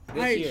came out I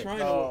this ain't year?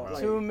 trying Oh, to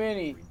like, too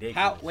many. Ridiculous.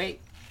 How?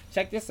 Wait,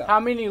 check this out, How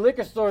many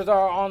liquor stores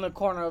are on the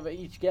corner of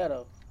each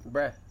ghetto?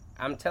 bruh.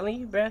 I'm telling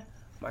you, bruh.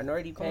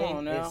 Minority Come pain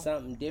on now. is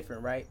something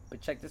different, right?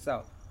 But check this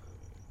out.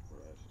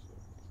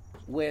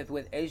 With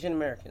Asian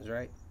Americans,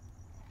 right?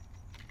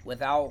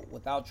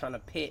 Without trying to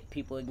pit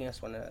people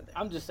against one another.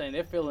 I'm just saying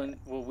they're feeling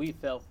what we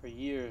felt for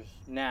years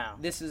now.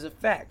 This is a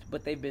fact,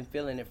 but they've been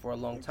feeling it for a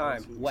long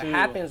time. What Too,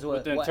 happens was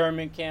with the what,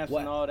 internment camps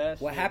what- and all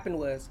that. what shit. happened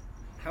was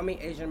how many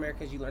Asian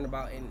Americans you learned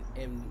about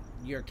in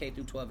your K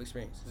through 12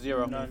 experience?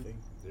 Zero. nothing.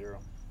 Zero.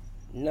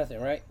 Nothing,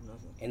 right?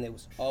 Nothing. And they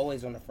was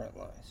always on the front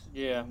lines,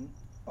 Yeah.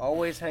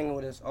 always hanging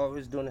with us,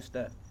 always doing the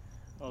stuff.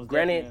 most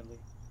Granted- definitely.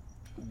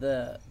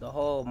 The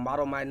whole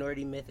model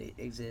minority myth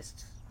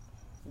exists.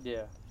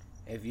 Yeah.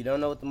 If you don't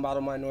know what the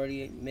model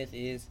minority myth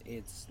is,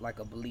 it's like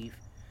a belief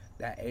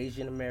that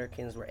Asian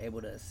Americans were able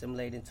to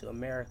assimilate into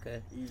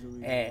America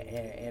Easily.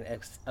 and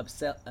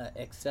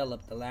excel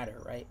up the ladder,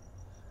 right?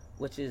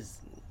 Which is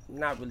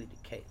not really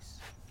the case.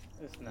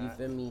 It's You not.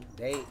 feel me?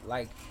 They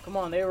like Come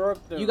on, they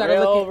worked the You gotta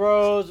look at-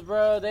 railroads,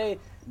 bro. They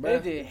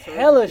Bruh, did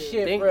hella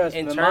shit think for us.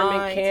 internment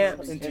Mines,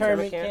 camps,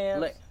 internment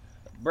camps. Look,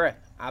 bruh,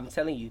 I'm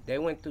telling you, they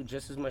went through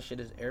just as much shit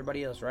as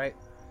everybody else, right?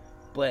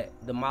 But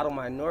the model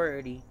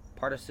minority,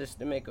 part of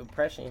systemic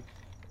oppression,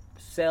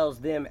 sells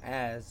them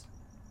as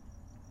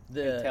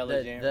the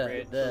Intelligent,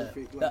 rich.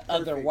 Perfect, the like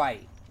other perfect.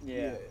 white,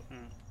 Yeah.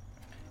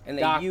 and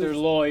they Doctor, use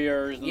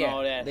lawyers, and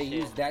all that they shit.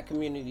 use that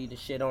community to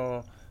shit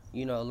on,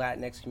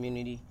 Latinx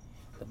community,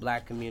 the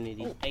black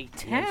community. A You know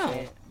what I'm town.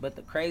 saying? But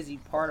the crazy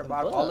part Fucking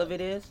about blood. all of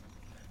it is,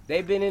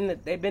 they've been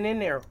in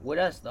there with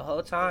us the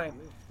whole time,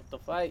 The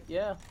fight,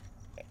 yeah.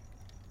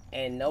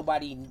 and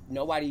nobody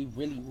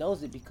really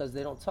knows it because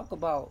they don't talk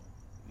about,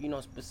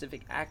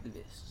 specific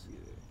activists.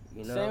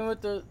 Same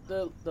with the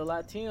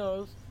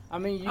Latinos. I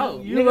mean, you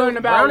Oh, you nigga, learn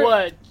about Brown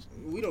what?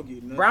 We don't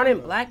get nothing. Brown and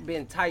bro. black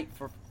been tight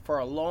for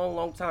a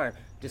long time,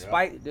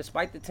 despite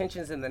the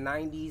tensions in the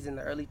 '90s and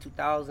the early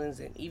 2000s,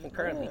 and even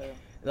currently, Yeah.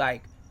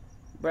 like,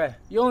 bruh,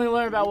 You only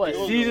learn about what? It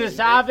goes- Cesar it-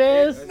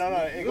 Chavez. No,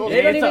 it goes.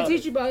 they don't It's even a-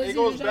 teach you about It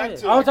goes Cesar back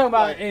Chavez. to. I'm talking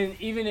about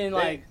like, even in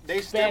like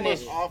they stem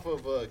Spanish. us off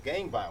of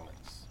gang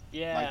violence,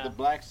 Yeah. like the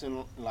blacks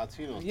and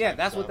Latinos. Yeah, type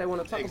that's what stuff. they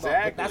want to talk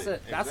Exactly. about.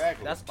 But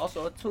exactly. that's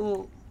also a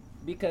tool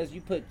because you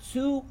put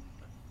two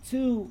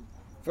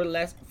for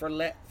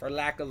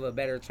lack of a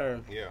better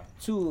term, Yeah.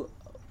 two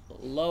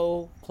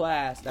low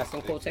class, that's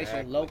in quotation,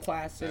 Exactly. low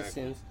class Exactly.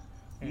 citizens.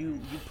 You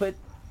put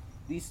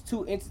these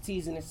two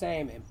entities in the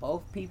same, and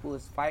both people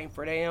is fighting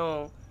for their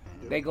own.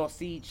 They gonna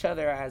see each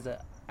other as an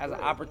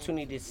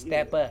opportunity to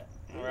step up.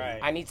 Right.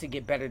 I need to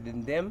get better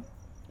than them,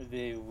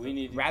 We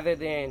need. rather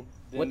than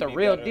what the be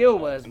real better deal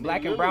than was. us. And they Black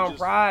and literally brown just-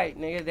 pride,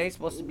 nigga. They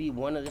supposed to be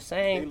one of the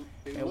same,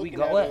 They and we looking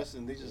go at up. us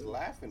and they just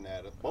laughing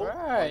at us. Both,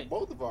 Right. like,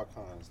 both of our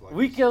cons. Like,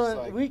 We it's just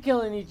like-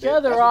 killing each they-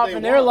 other that's what off, they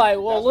and they're want. like,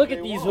 well, That's look what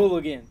at they these want.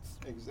 hooligans.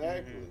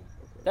 Exactly.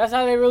 That's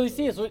how they really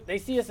see us. They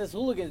see us as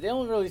hooligans. They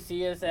don't really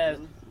see us as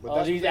But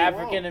that's these what they want.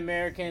 African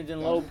Americans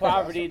in low That's-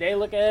 poverty. They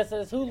look at us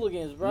as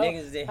hooligans, bro.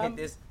 Niggas did I'm-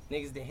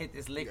 hit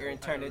this liquor and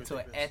turned into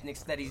an ethnic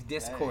studies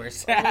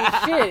discourse.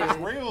 I mean, shit.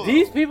 real,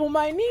 These though. people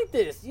might need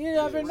this. You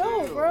never it's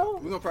know, real. bro.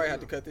 We're gonna probably have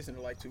to cut this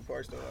into like 2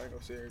 parts though. I ain't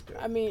gonna say everything.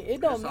 I mean, it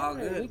don't It's all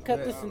matter. good. We cut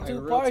Yeah, this in like 2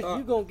 real parts. talk.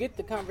 You gonna get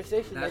the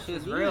conversation That that you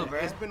shit's need. real, bro.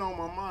 It's been on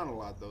my mind a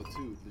lot though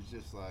too. It's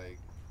just like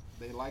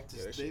they like to.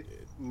 Yeah, that They, shit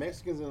did.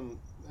 Mexicans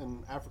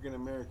and African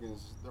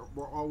Americans,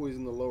 we're always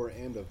in the lower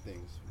end of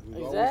things.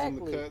 We're always in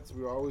Exactly. the cuts.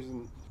 We're always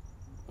in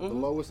the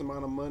Mhm. lowest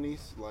amount of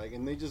monies. Like,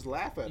 and they just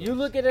laugh at You us.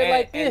 look at it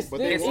like this. but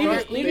this they even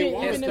want- even, they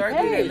want even in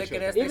Historically, they pay. look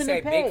at us. They Even say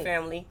in pay. big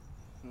family,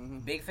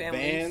 big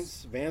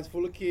families, Vans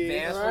full of kids.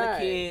 vans full of Right.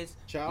 kids.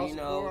 Child You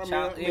know, support.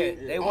 child- yeah,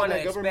 they all wanna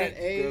that government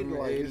expect aid.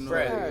 government Like, aid it's and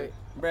like, all Right.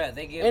 Bruh,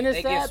 they give And the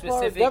they give sad part,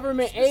 specific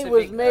government aid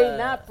was specific, made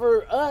not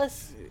for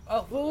us. Oh,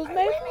 It was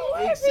made for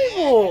white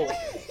people.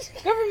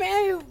 Government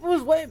aid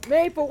was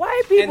made for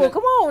white people. the-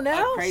 Come on a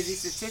now. crazy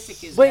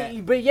statistic is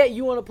that But yet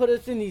you want to put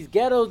us in these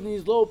ghettos and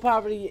these low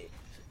poverty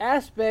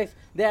aspects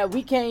that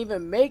we can't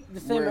even make the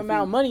same Where if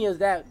amount of we- money as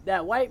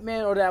that white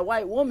man or that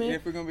white And woman.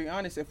 if we're gonna be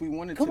honest, if we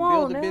wanted Come to on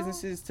build the now.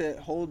 businesses to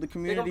hold the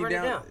community burn it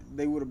down, down.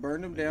 they would have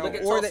burned them down, Look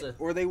at or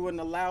Tulsa. they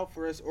wouldn't allow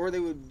for us, or they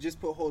would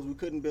just put holes. We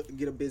couldn't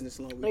get a business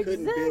loan. We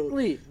couldn't build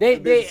Exactly. a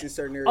business in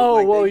certain areas. Oh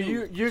like well, they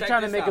do. you're Check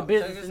trying to this make a out,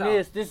 business check in this out.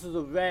 this. This is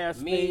a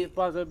vast Me- space,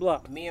 blah blah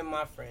blah. Me and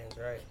my friends,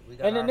 right? We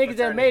got And the our niggas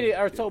that made it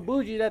fraternity. are so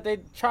bougie that they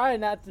try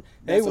not to.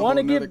 They That's a want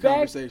to whole nother give back,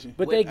 conversation.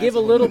 but Wait, they that's give a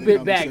a whole little nother bit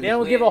back. They conversation.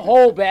 don't give a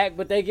whole back,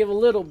 but they give a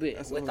little bit.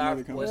 That's a with whole our nother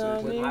with,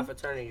 conversation. with Yeah. my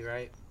fraternity,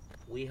 right?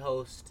 We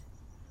host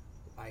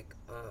like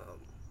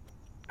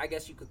I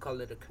guess you could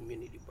call it a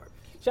community barbecue.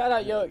 Shout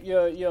out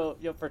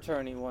your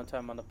fraternity one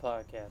time on the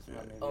podcast,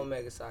 my nigga.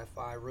 Omega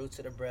Sci-Fi, Roots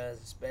of the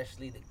Bres,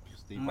 especially the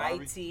Steve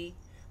Harvey.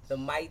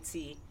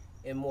 mighty,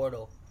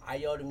 immortal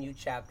IOTMU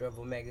chapter of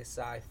Omega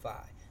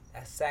Sci-Fi.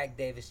 That's Sac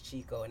Davis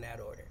Chico in that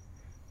order.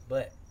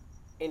 But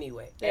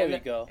anyway, There and, we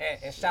go.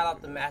 And shout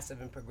out the massive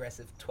and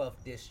progressive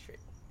 12th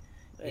district.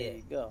 There yeah.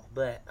 you go.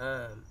 But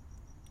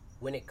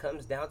when it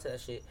comes down to that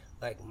shit,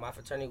 like my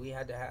fraternity,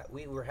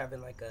 we were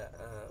having like a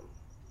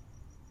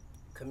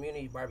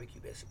community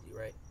barbecue basically,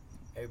 right?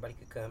 Everybody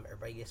could come,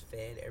 everybody gets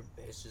fed.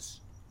 It's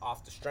just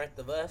off the strength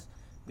of us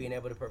being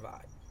able to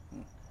provide.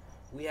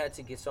 We had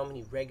to get so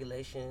many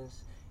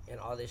regulations and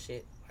all this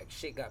shit. Like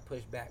shit got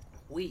pushed back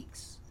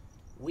weeks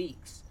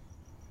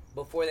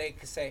before they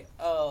could say,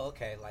 "Oh,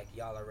 okay, like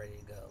y'all are ready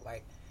to go."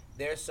 Like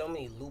there's so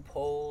many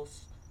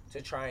loopholes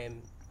to try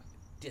and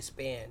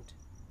disband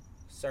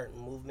certain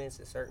movements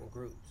and certain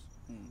groups.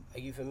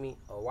 Like you feel me?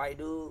 A white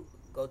dude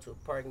go to a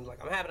party and be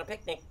like, "I'm having a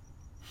picnic."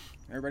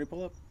 Everybody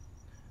pull up.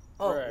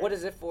 Oh, Right. what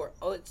is it for?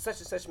 Oh, it's such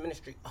and such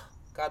ministry. Oh,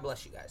 God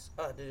bless you guys.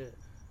 Oh,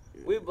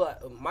 we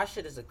my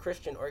shit is a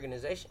Christian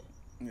organization.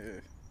 Yeah.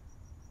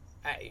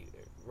 Hey,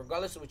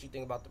 regardless of what you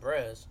think about the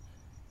Bres,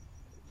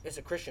 it's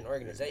a Christian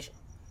organization.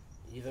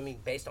 You feel me?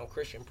 Based on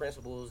Christian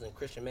principles and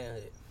Christian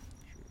manhood.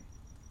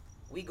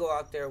 We go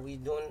out there, we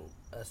doing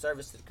a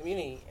service to the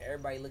community.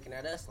 Everybody looking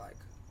at us like,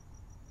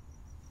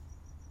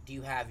 do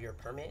you have your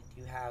permit?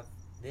 Do you have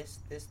this,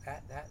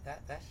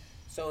 that?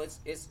 So it's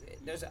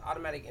there's an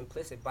automatic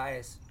implicit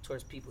bias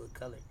towards people of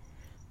color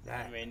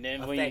that I mean,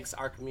 then when you- affects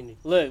our community.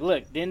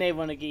 Look. Then they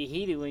want to get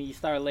heated when you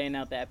start laying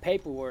out that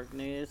paperwork,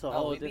 nigga. It's a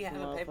whole we be different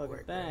having motherfucking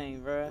paperwork,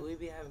 thing, bro. We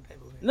be having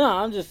paperwork. No,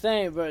 I'm just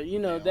saying, bro. You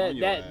know Yeah, on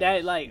your that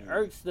ass. like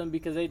irks them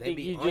because they They think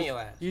be you on your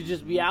ass.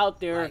 just be out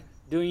there Like-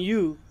 doing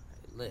you.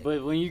 Look,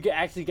 But when you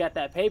actually got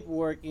that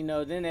paperwork, you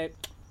know, then they,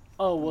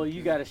 oh well,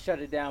 you got to shut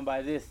it down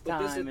by this But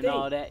this time the and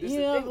all thing. that. This the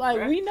Yeah, thing, like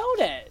bruh. we know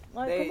that.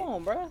 Like, They- come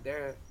on, bro.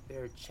 they're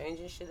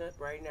changing shit up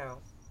right now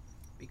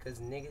because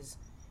niggas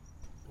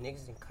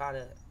in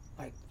Kata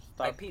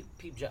like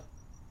Peep Joe.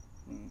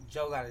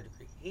 Joe got a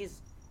degree.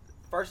 He's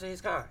first of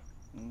his kind.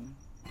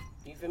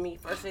 You feel me?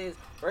 First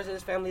of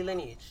his family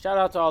lineage. Shout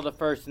out to all the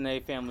first in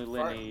their family Fir-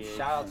 lineage.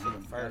 Shout out to the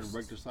Gotta first.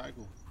 break the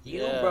cycle.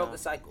 You Yeah. broke the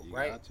cycle, You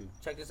right? got to.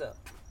 Check this out.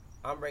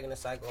 I'm breaking the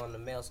cycle on the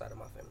male side of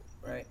my family,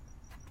 right?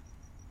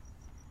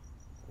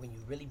 When you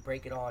really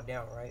break it all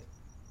down, right?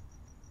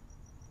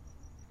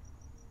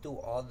 Through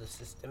all the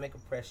systemic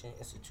oppression,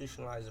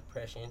 institutionalized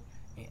oppression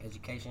in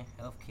education,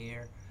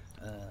 healthcare,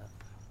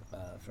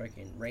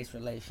 freaking race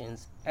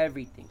relations,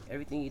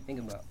 everything you think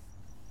about.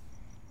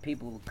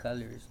 People of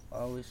color is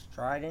always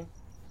striding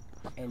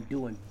and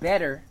doing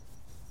better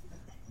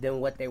than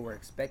what they were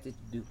expected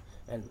to do,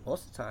 and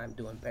most of the time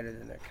doing better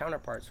than their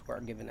counterparts who are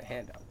given a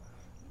handout.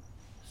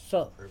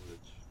 So, Privilege.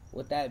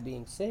 with that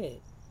being said,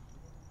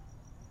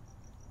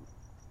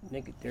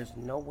 nigga, there's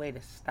no way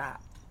to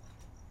stop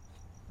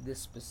this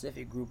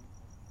specific group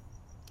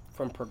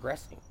from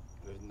progressing.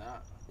 There's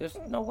not. There's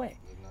no way.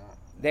 There's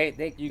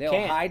not. They'll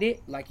can't. hide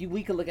it. Like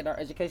we could look at our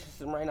education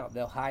system right now.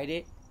 They'll hide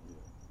it.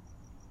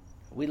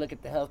 We look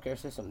at the healthcare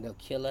system. They'll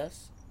kill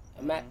us.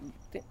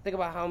 Think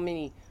about how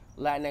many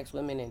Latinx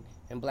women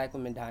and black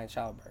women die in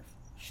childbirth.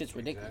 Shit's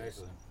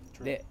ridiculous.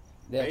 Exactly.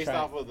 They'll Based try.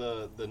 off of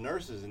the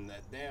nurses in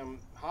that damn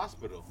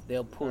hospital.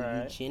 They'll pull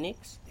Right.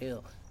 eugenics.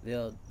 They'll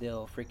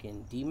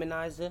freaking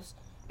demonize us.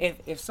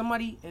 If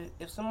somebody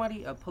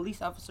a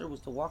police officer was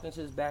to walk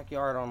into his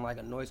backyard on like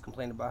a noise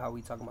complaint about how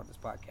we talking about this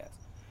podcast,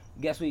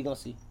 guess what you gonna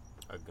see?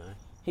 A gun.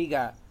 He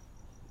got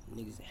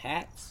niggas in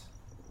hats,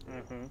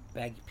 Mm-hmm.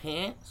 baggy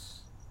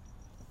pants,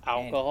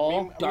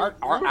 Alcohol. dark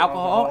remember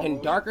alcohol alcohol.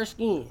 and darker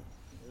skin.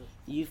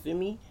 You feel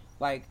me?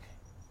 Like,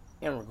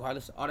 and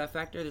regardless of all that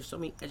factor, there's so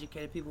many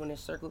educated people in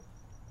this circle.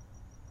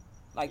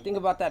 Like, think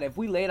about that. If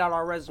we laid out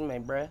our resume,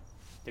 bruh,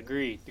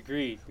 Degree.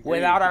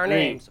 Without our degree.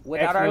 names.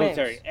 Without our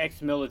names.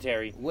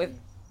 Ex-military.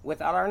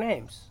 without our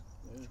names,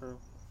 True.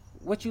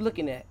 what you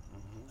looking at?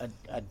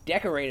 A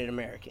decorated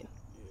American.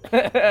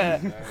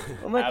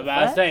 I'm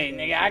about to say,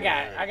 nigga, I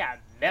got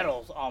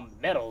medals on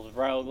medals,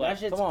 bro. Like,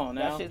 shit's- come on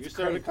that now. shit's You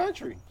serve the crazy.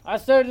 country. I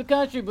served the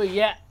country, but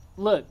yeah,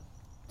 look,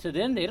 to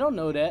them they don't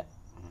know that.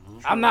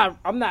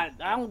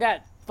 Mm-hmm. I don't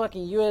got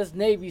fucking U.S.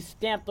 Navy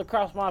stamped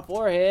across my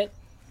forehead.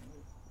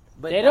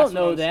 But They that's don't what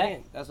know I'm that.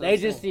 saying. That's what They I'm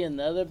just saying. see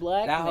another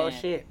black that man. whole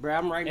shit, bro.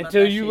 I'm writing about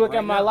Until that you shit look right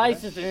at my now, bruh.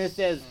 license and it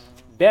says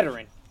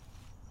veteran.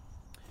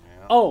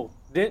 Yeah. Oh,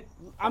 Then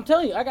I'm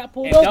telling you, I got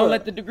pulled And over. don't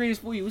let the degrees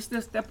fool you. We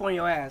still step on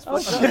your ass. Oh,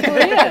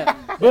 yeah,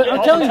 but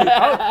I'm telling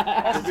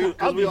you,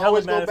 I'll be we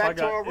always hella go mad if I back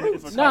to got our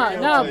roots. if a nah, cop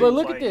nah. says, But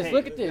look like, at this. hey,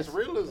 Look at this. It's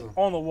realism.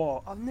 on the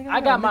wall. Oh, nigga,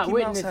 I got my Mickey Mouse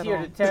witness hat here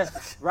on. to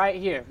test right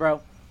here,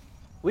 bro.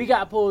 We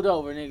got pulled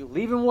over, nigga.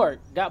 Leaving work,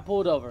 got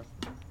pulled over.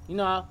 You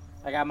know how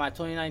I got my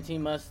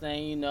 2019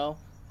 Mustang, you know.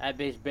 That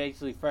bitch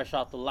basically fresh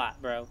off the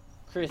lot, bro.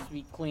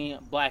 Crispy, clean,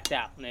 blacked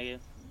out, nigga.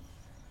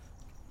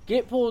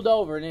 Get pulled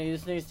over, nigga.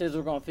 This nigga says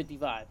we're going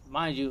 55.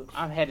 Mind you,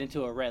 I'm heading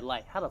to a red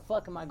light. How the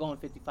fuck am I going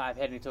 55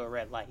 heading to a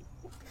red light?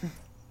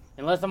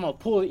 Unless I'm gonna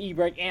pull the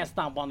e-brake and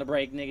stomp on the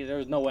brake, nigga,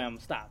 there's no way I'm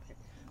gonna stop it.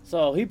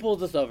 So he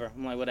pulls us over.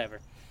 I'm like, whatever.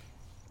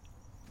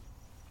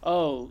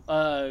 Oh,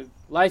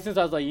 license.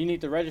 I was like, you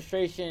need the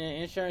registration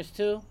and insurance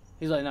too?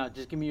 He's like, no,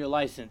 just give me your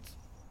license.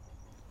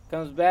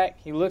 Comes back,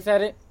 he looks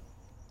at it.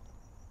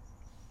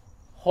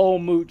 Whole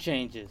mood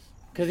changes.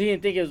 Because he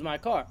didn't think it was my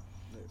car.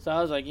 So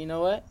I was like, you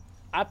know what?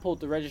 I pulled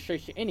the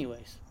registration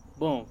anyways.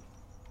 Boom.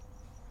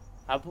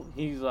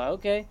 He's like,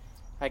 okay.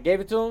 I gave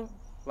it to him.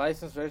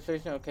 License,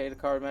 registration, okay, the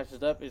car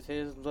matches up. It's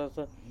his. Blah,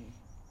 blah.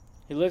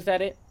 He looks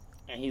at it,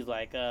 and he's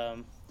like,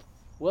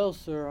 well,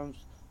 sir,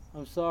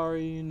 I'm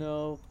sorry, you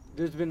know.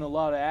 There's been a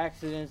lot of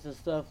accidents and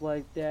stuff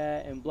like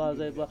that, and blah,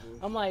 blah, blah.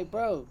 I'm like,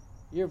 bro,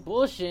 you're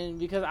bullshitting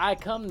because I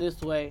come this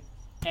way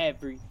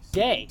every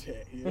day.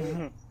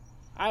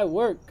 I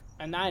work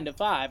a 9 to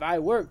 5. I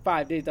work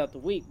 5 days out the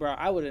week, bro.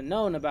 I would have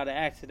known about an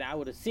accident. I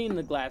would have seen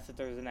the glass if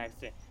there was an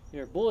accident.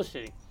 You're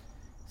bullshitting.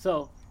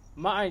 So,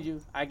 mind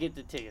you, I get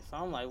the ticket. So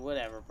I'm like,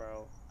 whatever,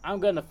 bro. I'm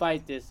going to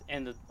fight this,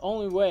 and the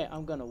only way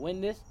I'm going to win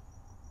this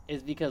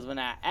is because when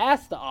I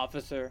ask the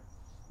officer,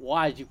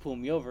 why'd you pull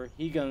me over,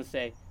 he going to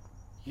say,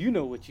 you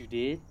know what you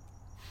did.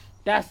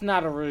 That's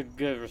not a really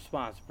good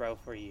response, bro,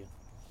 for you.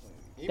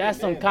 Even That's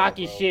some then,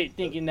 cocky bro, shit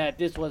thinking that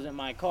this wasn't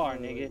my car,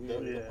 nigga.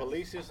 The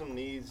police system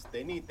need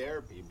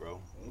therapy, bro.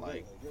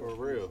 Like, for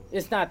real.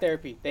 It's not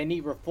therapy. They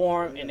need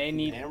reform, and they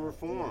need... And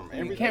reform. You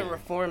Everything. can't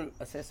reform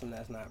a system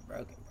that's not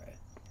broken, bro.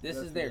 This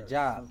is their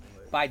job.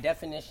 By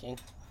definition,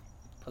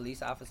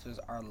 police officers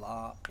are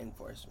law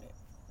enforcement.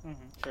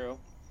 True.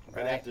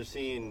 But after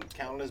seeing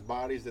countless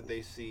bodies that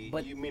they see,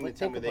 But- you mean but to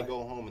tell think me they about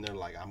go home and they're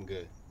like, I'm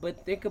good.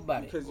 But think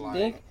about it. Because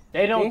Like,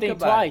 They don't think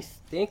about twice.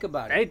 It. Think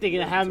about They it.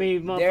 thinking how many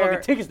motherfucking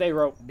They're- tickets they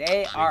wrote.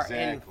 They are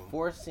Exactly.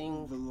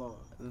 enforcing the law.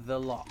 the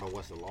law. but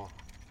what's the law?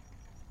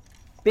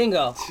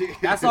 Bingo.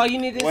 That's all you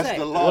need to What's say.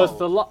 the law? What's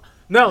the law?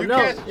 No, You no,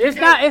 can't- you it's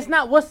can't- not. It's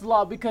not what's the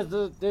law because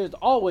there's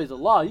always a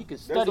law. You can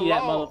study a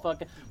that law. motherfucker.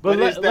 But But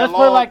is that let's put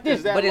law- it like this.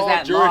 is that But is law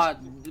that juris- law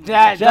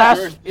That's Yeah.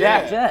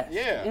 just?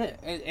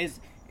 Yeah.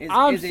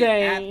 I'm is it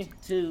saying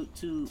apt to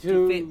to-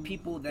 fit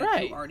people that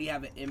right. you already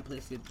have an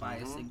implicit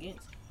bias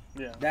against.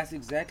 Yeah. That's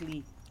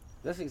exactly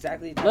the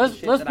type of Let's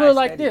shit put that it I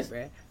like study, this.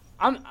 bruh.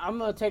 I'm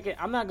gonna take it.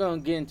 I'm not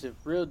gonna get into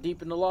real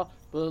deep in the law,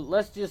 but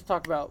let's just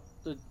talk about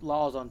the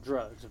laws on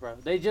drugs, bro.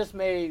 They just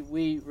made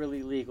weed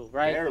really legal,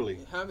 right? Barely.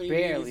 How many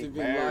Barely. niggas have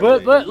been Barely.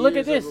 locked But up look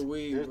years at this. over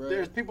weed, bro?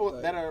 There's people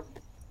Like, that are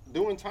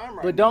doing time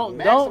right But now. don't-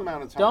 Max don't-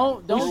 amount of time.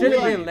 don't- Who For should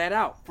have weed. been let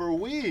out For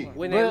weed.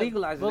 when But- they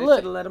legalized it? but They look-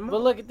 should have let them out.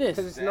 But look at this.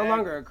 Because it's no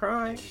longer a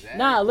crime. Exactly.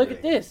 Nah, look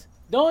at this.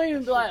 Don't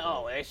even be like,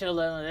 oh, they should have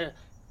let them.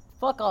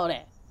 Fuck all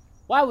that.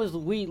 Why was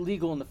weed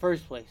legal in the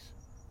first place?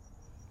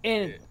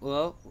 And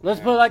Well, let's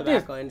put it like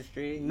this. tobacco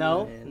industry.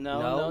 No, and-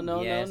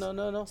 no, yes.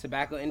 no.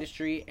 Tobacco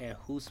industry and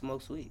who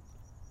smokes weed?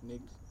 niggas.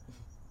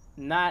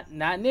 Not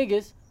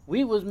niggas.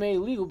 Weed was made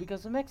legal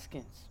because of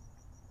Mexicans.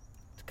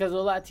 Because of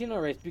the Latino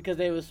race. Because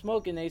they was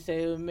smoking, they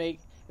say it would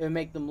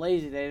make them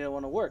lazy. They didn't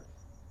want to work.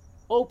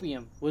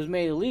 Opium was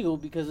made illegal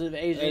because of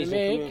Asian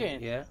American.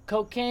 community, yeah.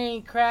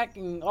 Cocaine, crack,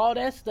 and all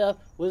that stuff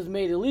was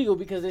made illegal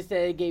because they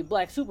said it gave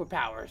black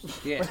superpowers.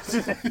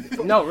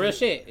 Yeah. No, real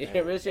shit.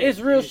 Real shit. It's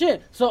real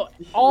shit. So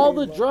all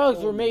the drugs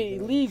were made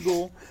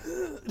illegal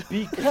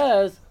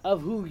because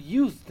of who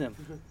used them.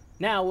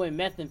 Now when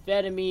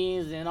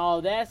methamphetamines and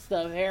all that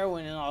stuff,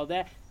 heroin and all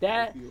that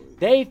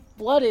they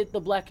flooded the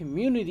black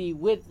community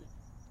with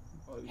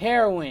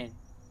heroin.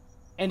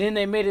 And then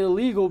they made it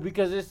illegal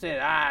because it said,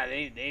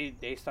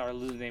 they started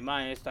losing their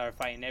mind. They started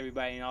fighting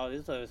everybody and all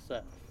this other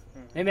stuff.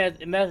 They made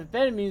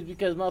methamphetamines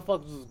because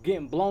motherfuckers was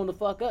getting blown the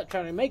fuck up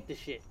trying to make the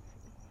shit.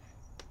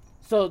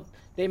 So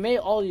they made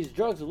all these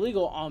drugs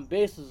illegal on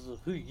basis of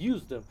who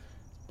used them.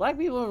 Black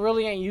people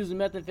really ain't using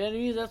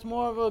methamphetamines. That's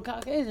more of a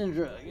Caucasian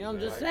drug. You know what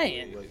I'm just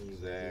saying?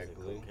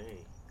 Exactly. Cocaine,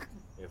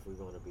 if we're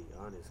gonna be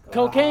honest.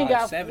 Cocaine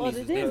got 70s flooded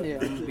was in good.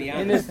 there. I'm gonna be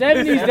In the honest.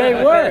 70s, they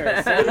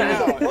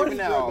were. Even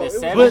now, The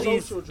It was a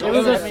 70s, social It drug.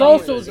 was a I mean,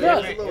 social it's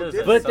drug. a little It was a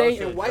different. But they-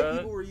 and white drug.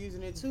 people were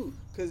using it too.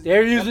 'Cause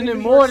They're I using think it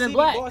New more York than City,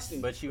 black.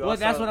 Boston. But you Well, also,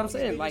 that's what I'm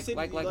saying. Big Like city,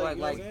 like you know what I'm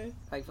like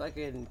saying?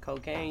 fucking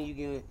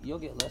cocaine. You'll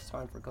get less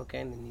time for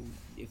cocaine than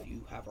if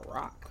you have a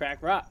rock. Crack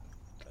rock.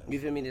 You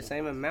feel me? The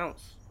same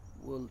amounts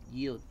will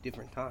yield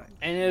different times.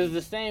 And it was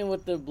the same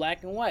with the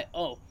black and white.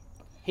 Oh,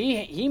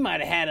 he might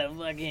have had a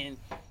fucking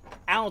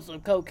ounce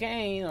of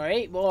cocaine or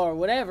 8-ball or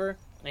whatever,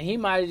 and he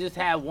might have just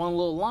had one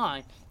little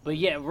line. But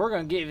yet we're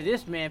gonna give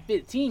this man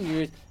 15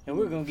 years, and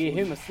we're gonna give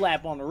him a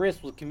slap on the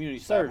wrist with community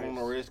slap service. on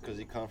the wrist because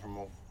he come from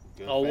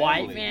Good a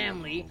white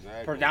family,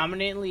 Exactly.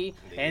 predominantly,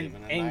 They and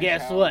live in a nice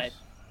guess house. what?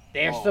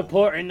 They're Oh.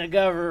 supporting the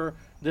governor,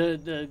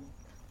 the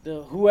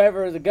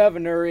whoever the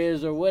governor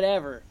is or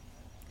whatever.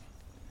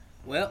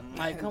 Well,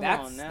 Like, come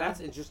that's on now. that's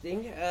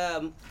interesting.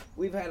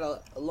 We've had a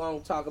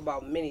long talk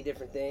about many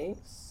different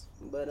things,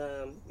 but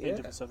yeah.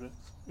 Different subjects.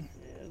 Yeah,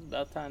 it's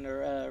about time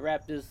to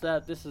wrap this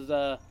up. This is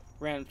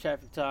Random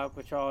Traffic Talk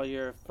with all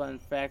your fun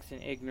facts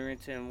and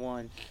ignorance in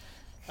one.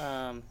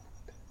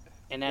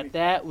 And at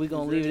that, we're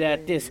going to leave it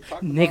at this.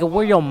 Nigga,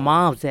 where your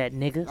mom's at,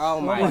 nigga?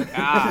 Oh my You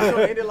god.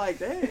 don't end it like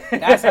that.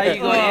 That's how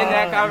you gonna end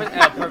that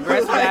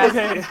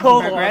conversation?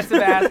 Progressive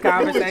ass We was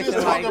conversation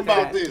just like talking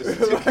about that.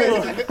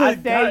 this. I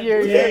say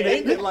you're Yeah,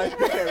 end it like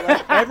that.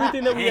 Like,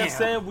 Everything that we have Damn.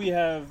 said, we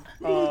have.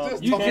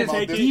 just You talking just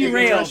about this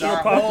derailed intellectual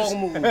our property. whole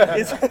movie.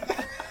 It's,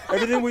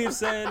 everything we've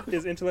said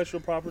is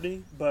intellectual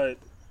property, but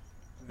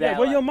yeah,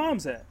 where your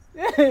mom's at?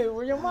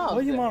 Where your mom's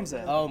Where your at? mom's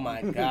at? Oh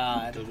my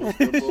god. Just we'll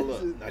still pull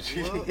up. Not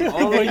you.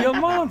 Where your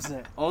mom's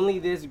at? Only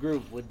this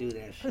group would do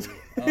that shit.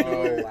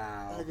 Oh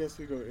wow. I guess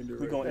we're gonna end it.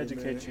 We're right gonna there,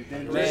 educate you.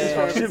 Then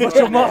Man. shit about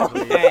your mom.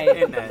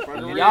 Hey, In that-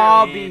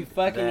 y'all in be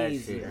fucking that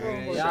easy. shit.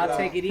 Man. Y'all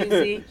take it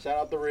easy. Shout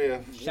out the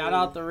Riv. Shout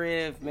out the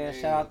Riv, man.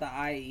 Shout out the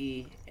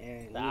IE and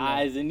The you know,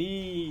 eyes and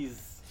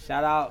E's.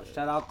 shout out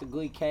to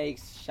Glee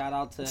Cakes. Shout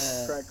out to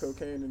Crack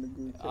cocaine in the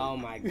group. oh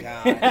my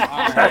god. All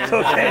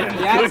right.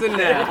 That's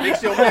enough.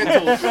 Fix your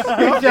mentals. Fix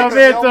your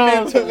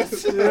mentals.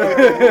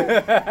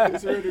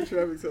 It's Random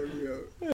Traffic Talk. We out.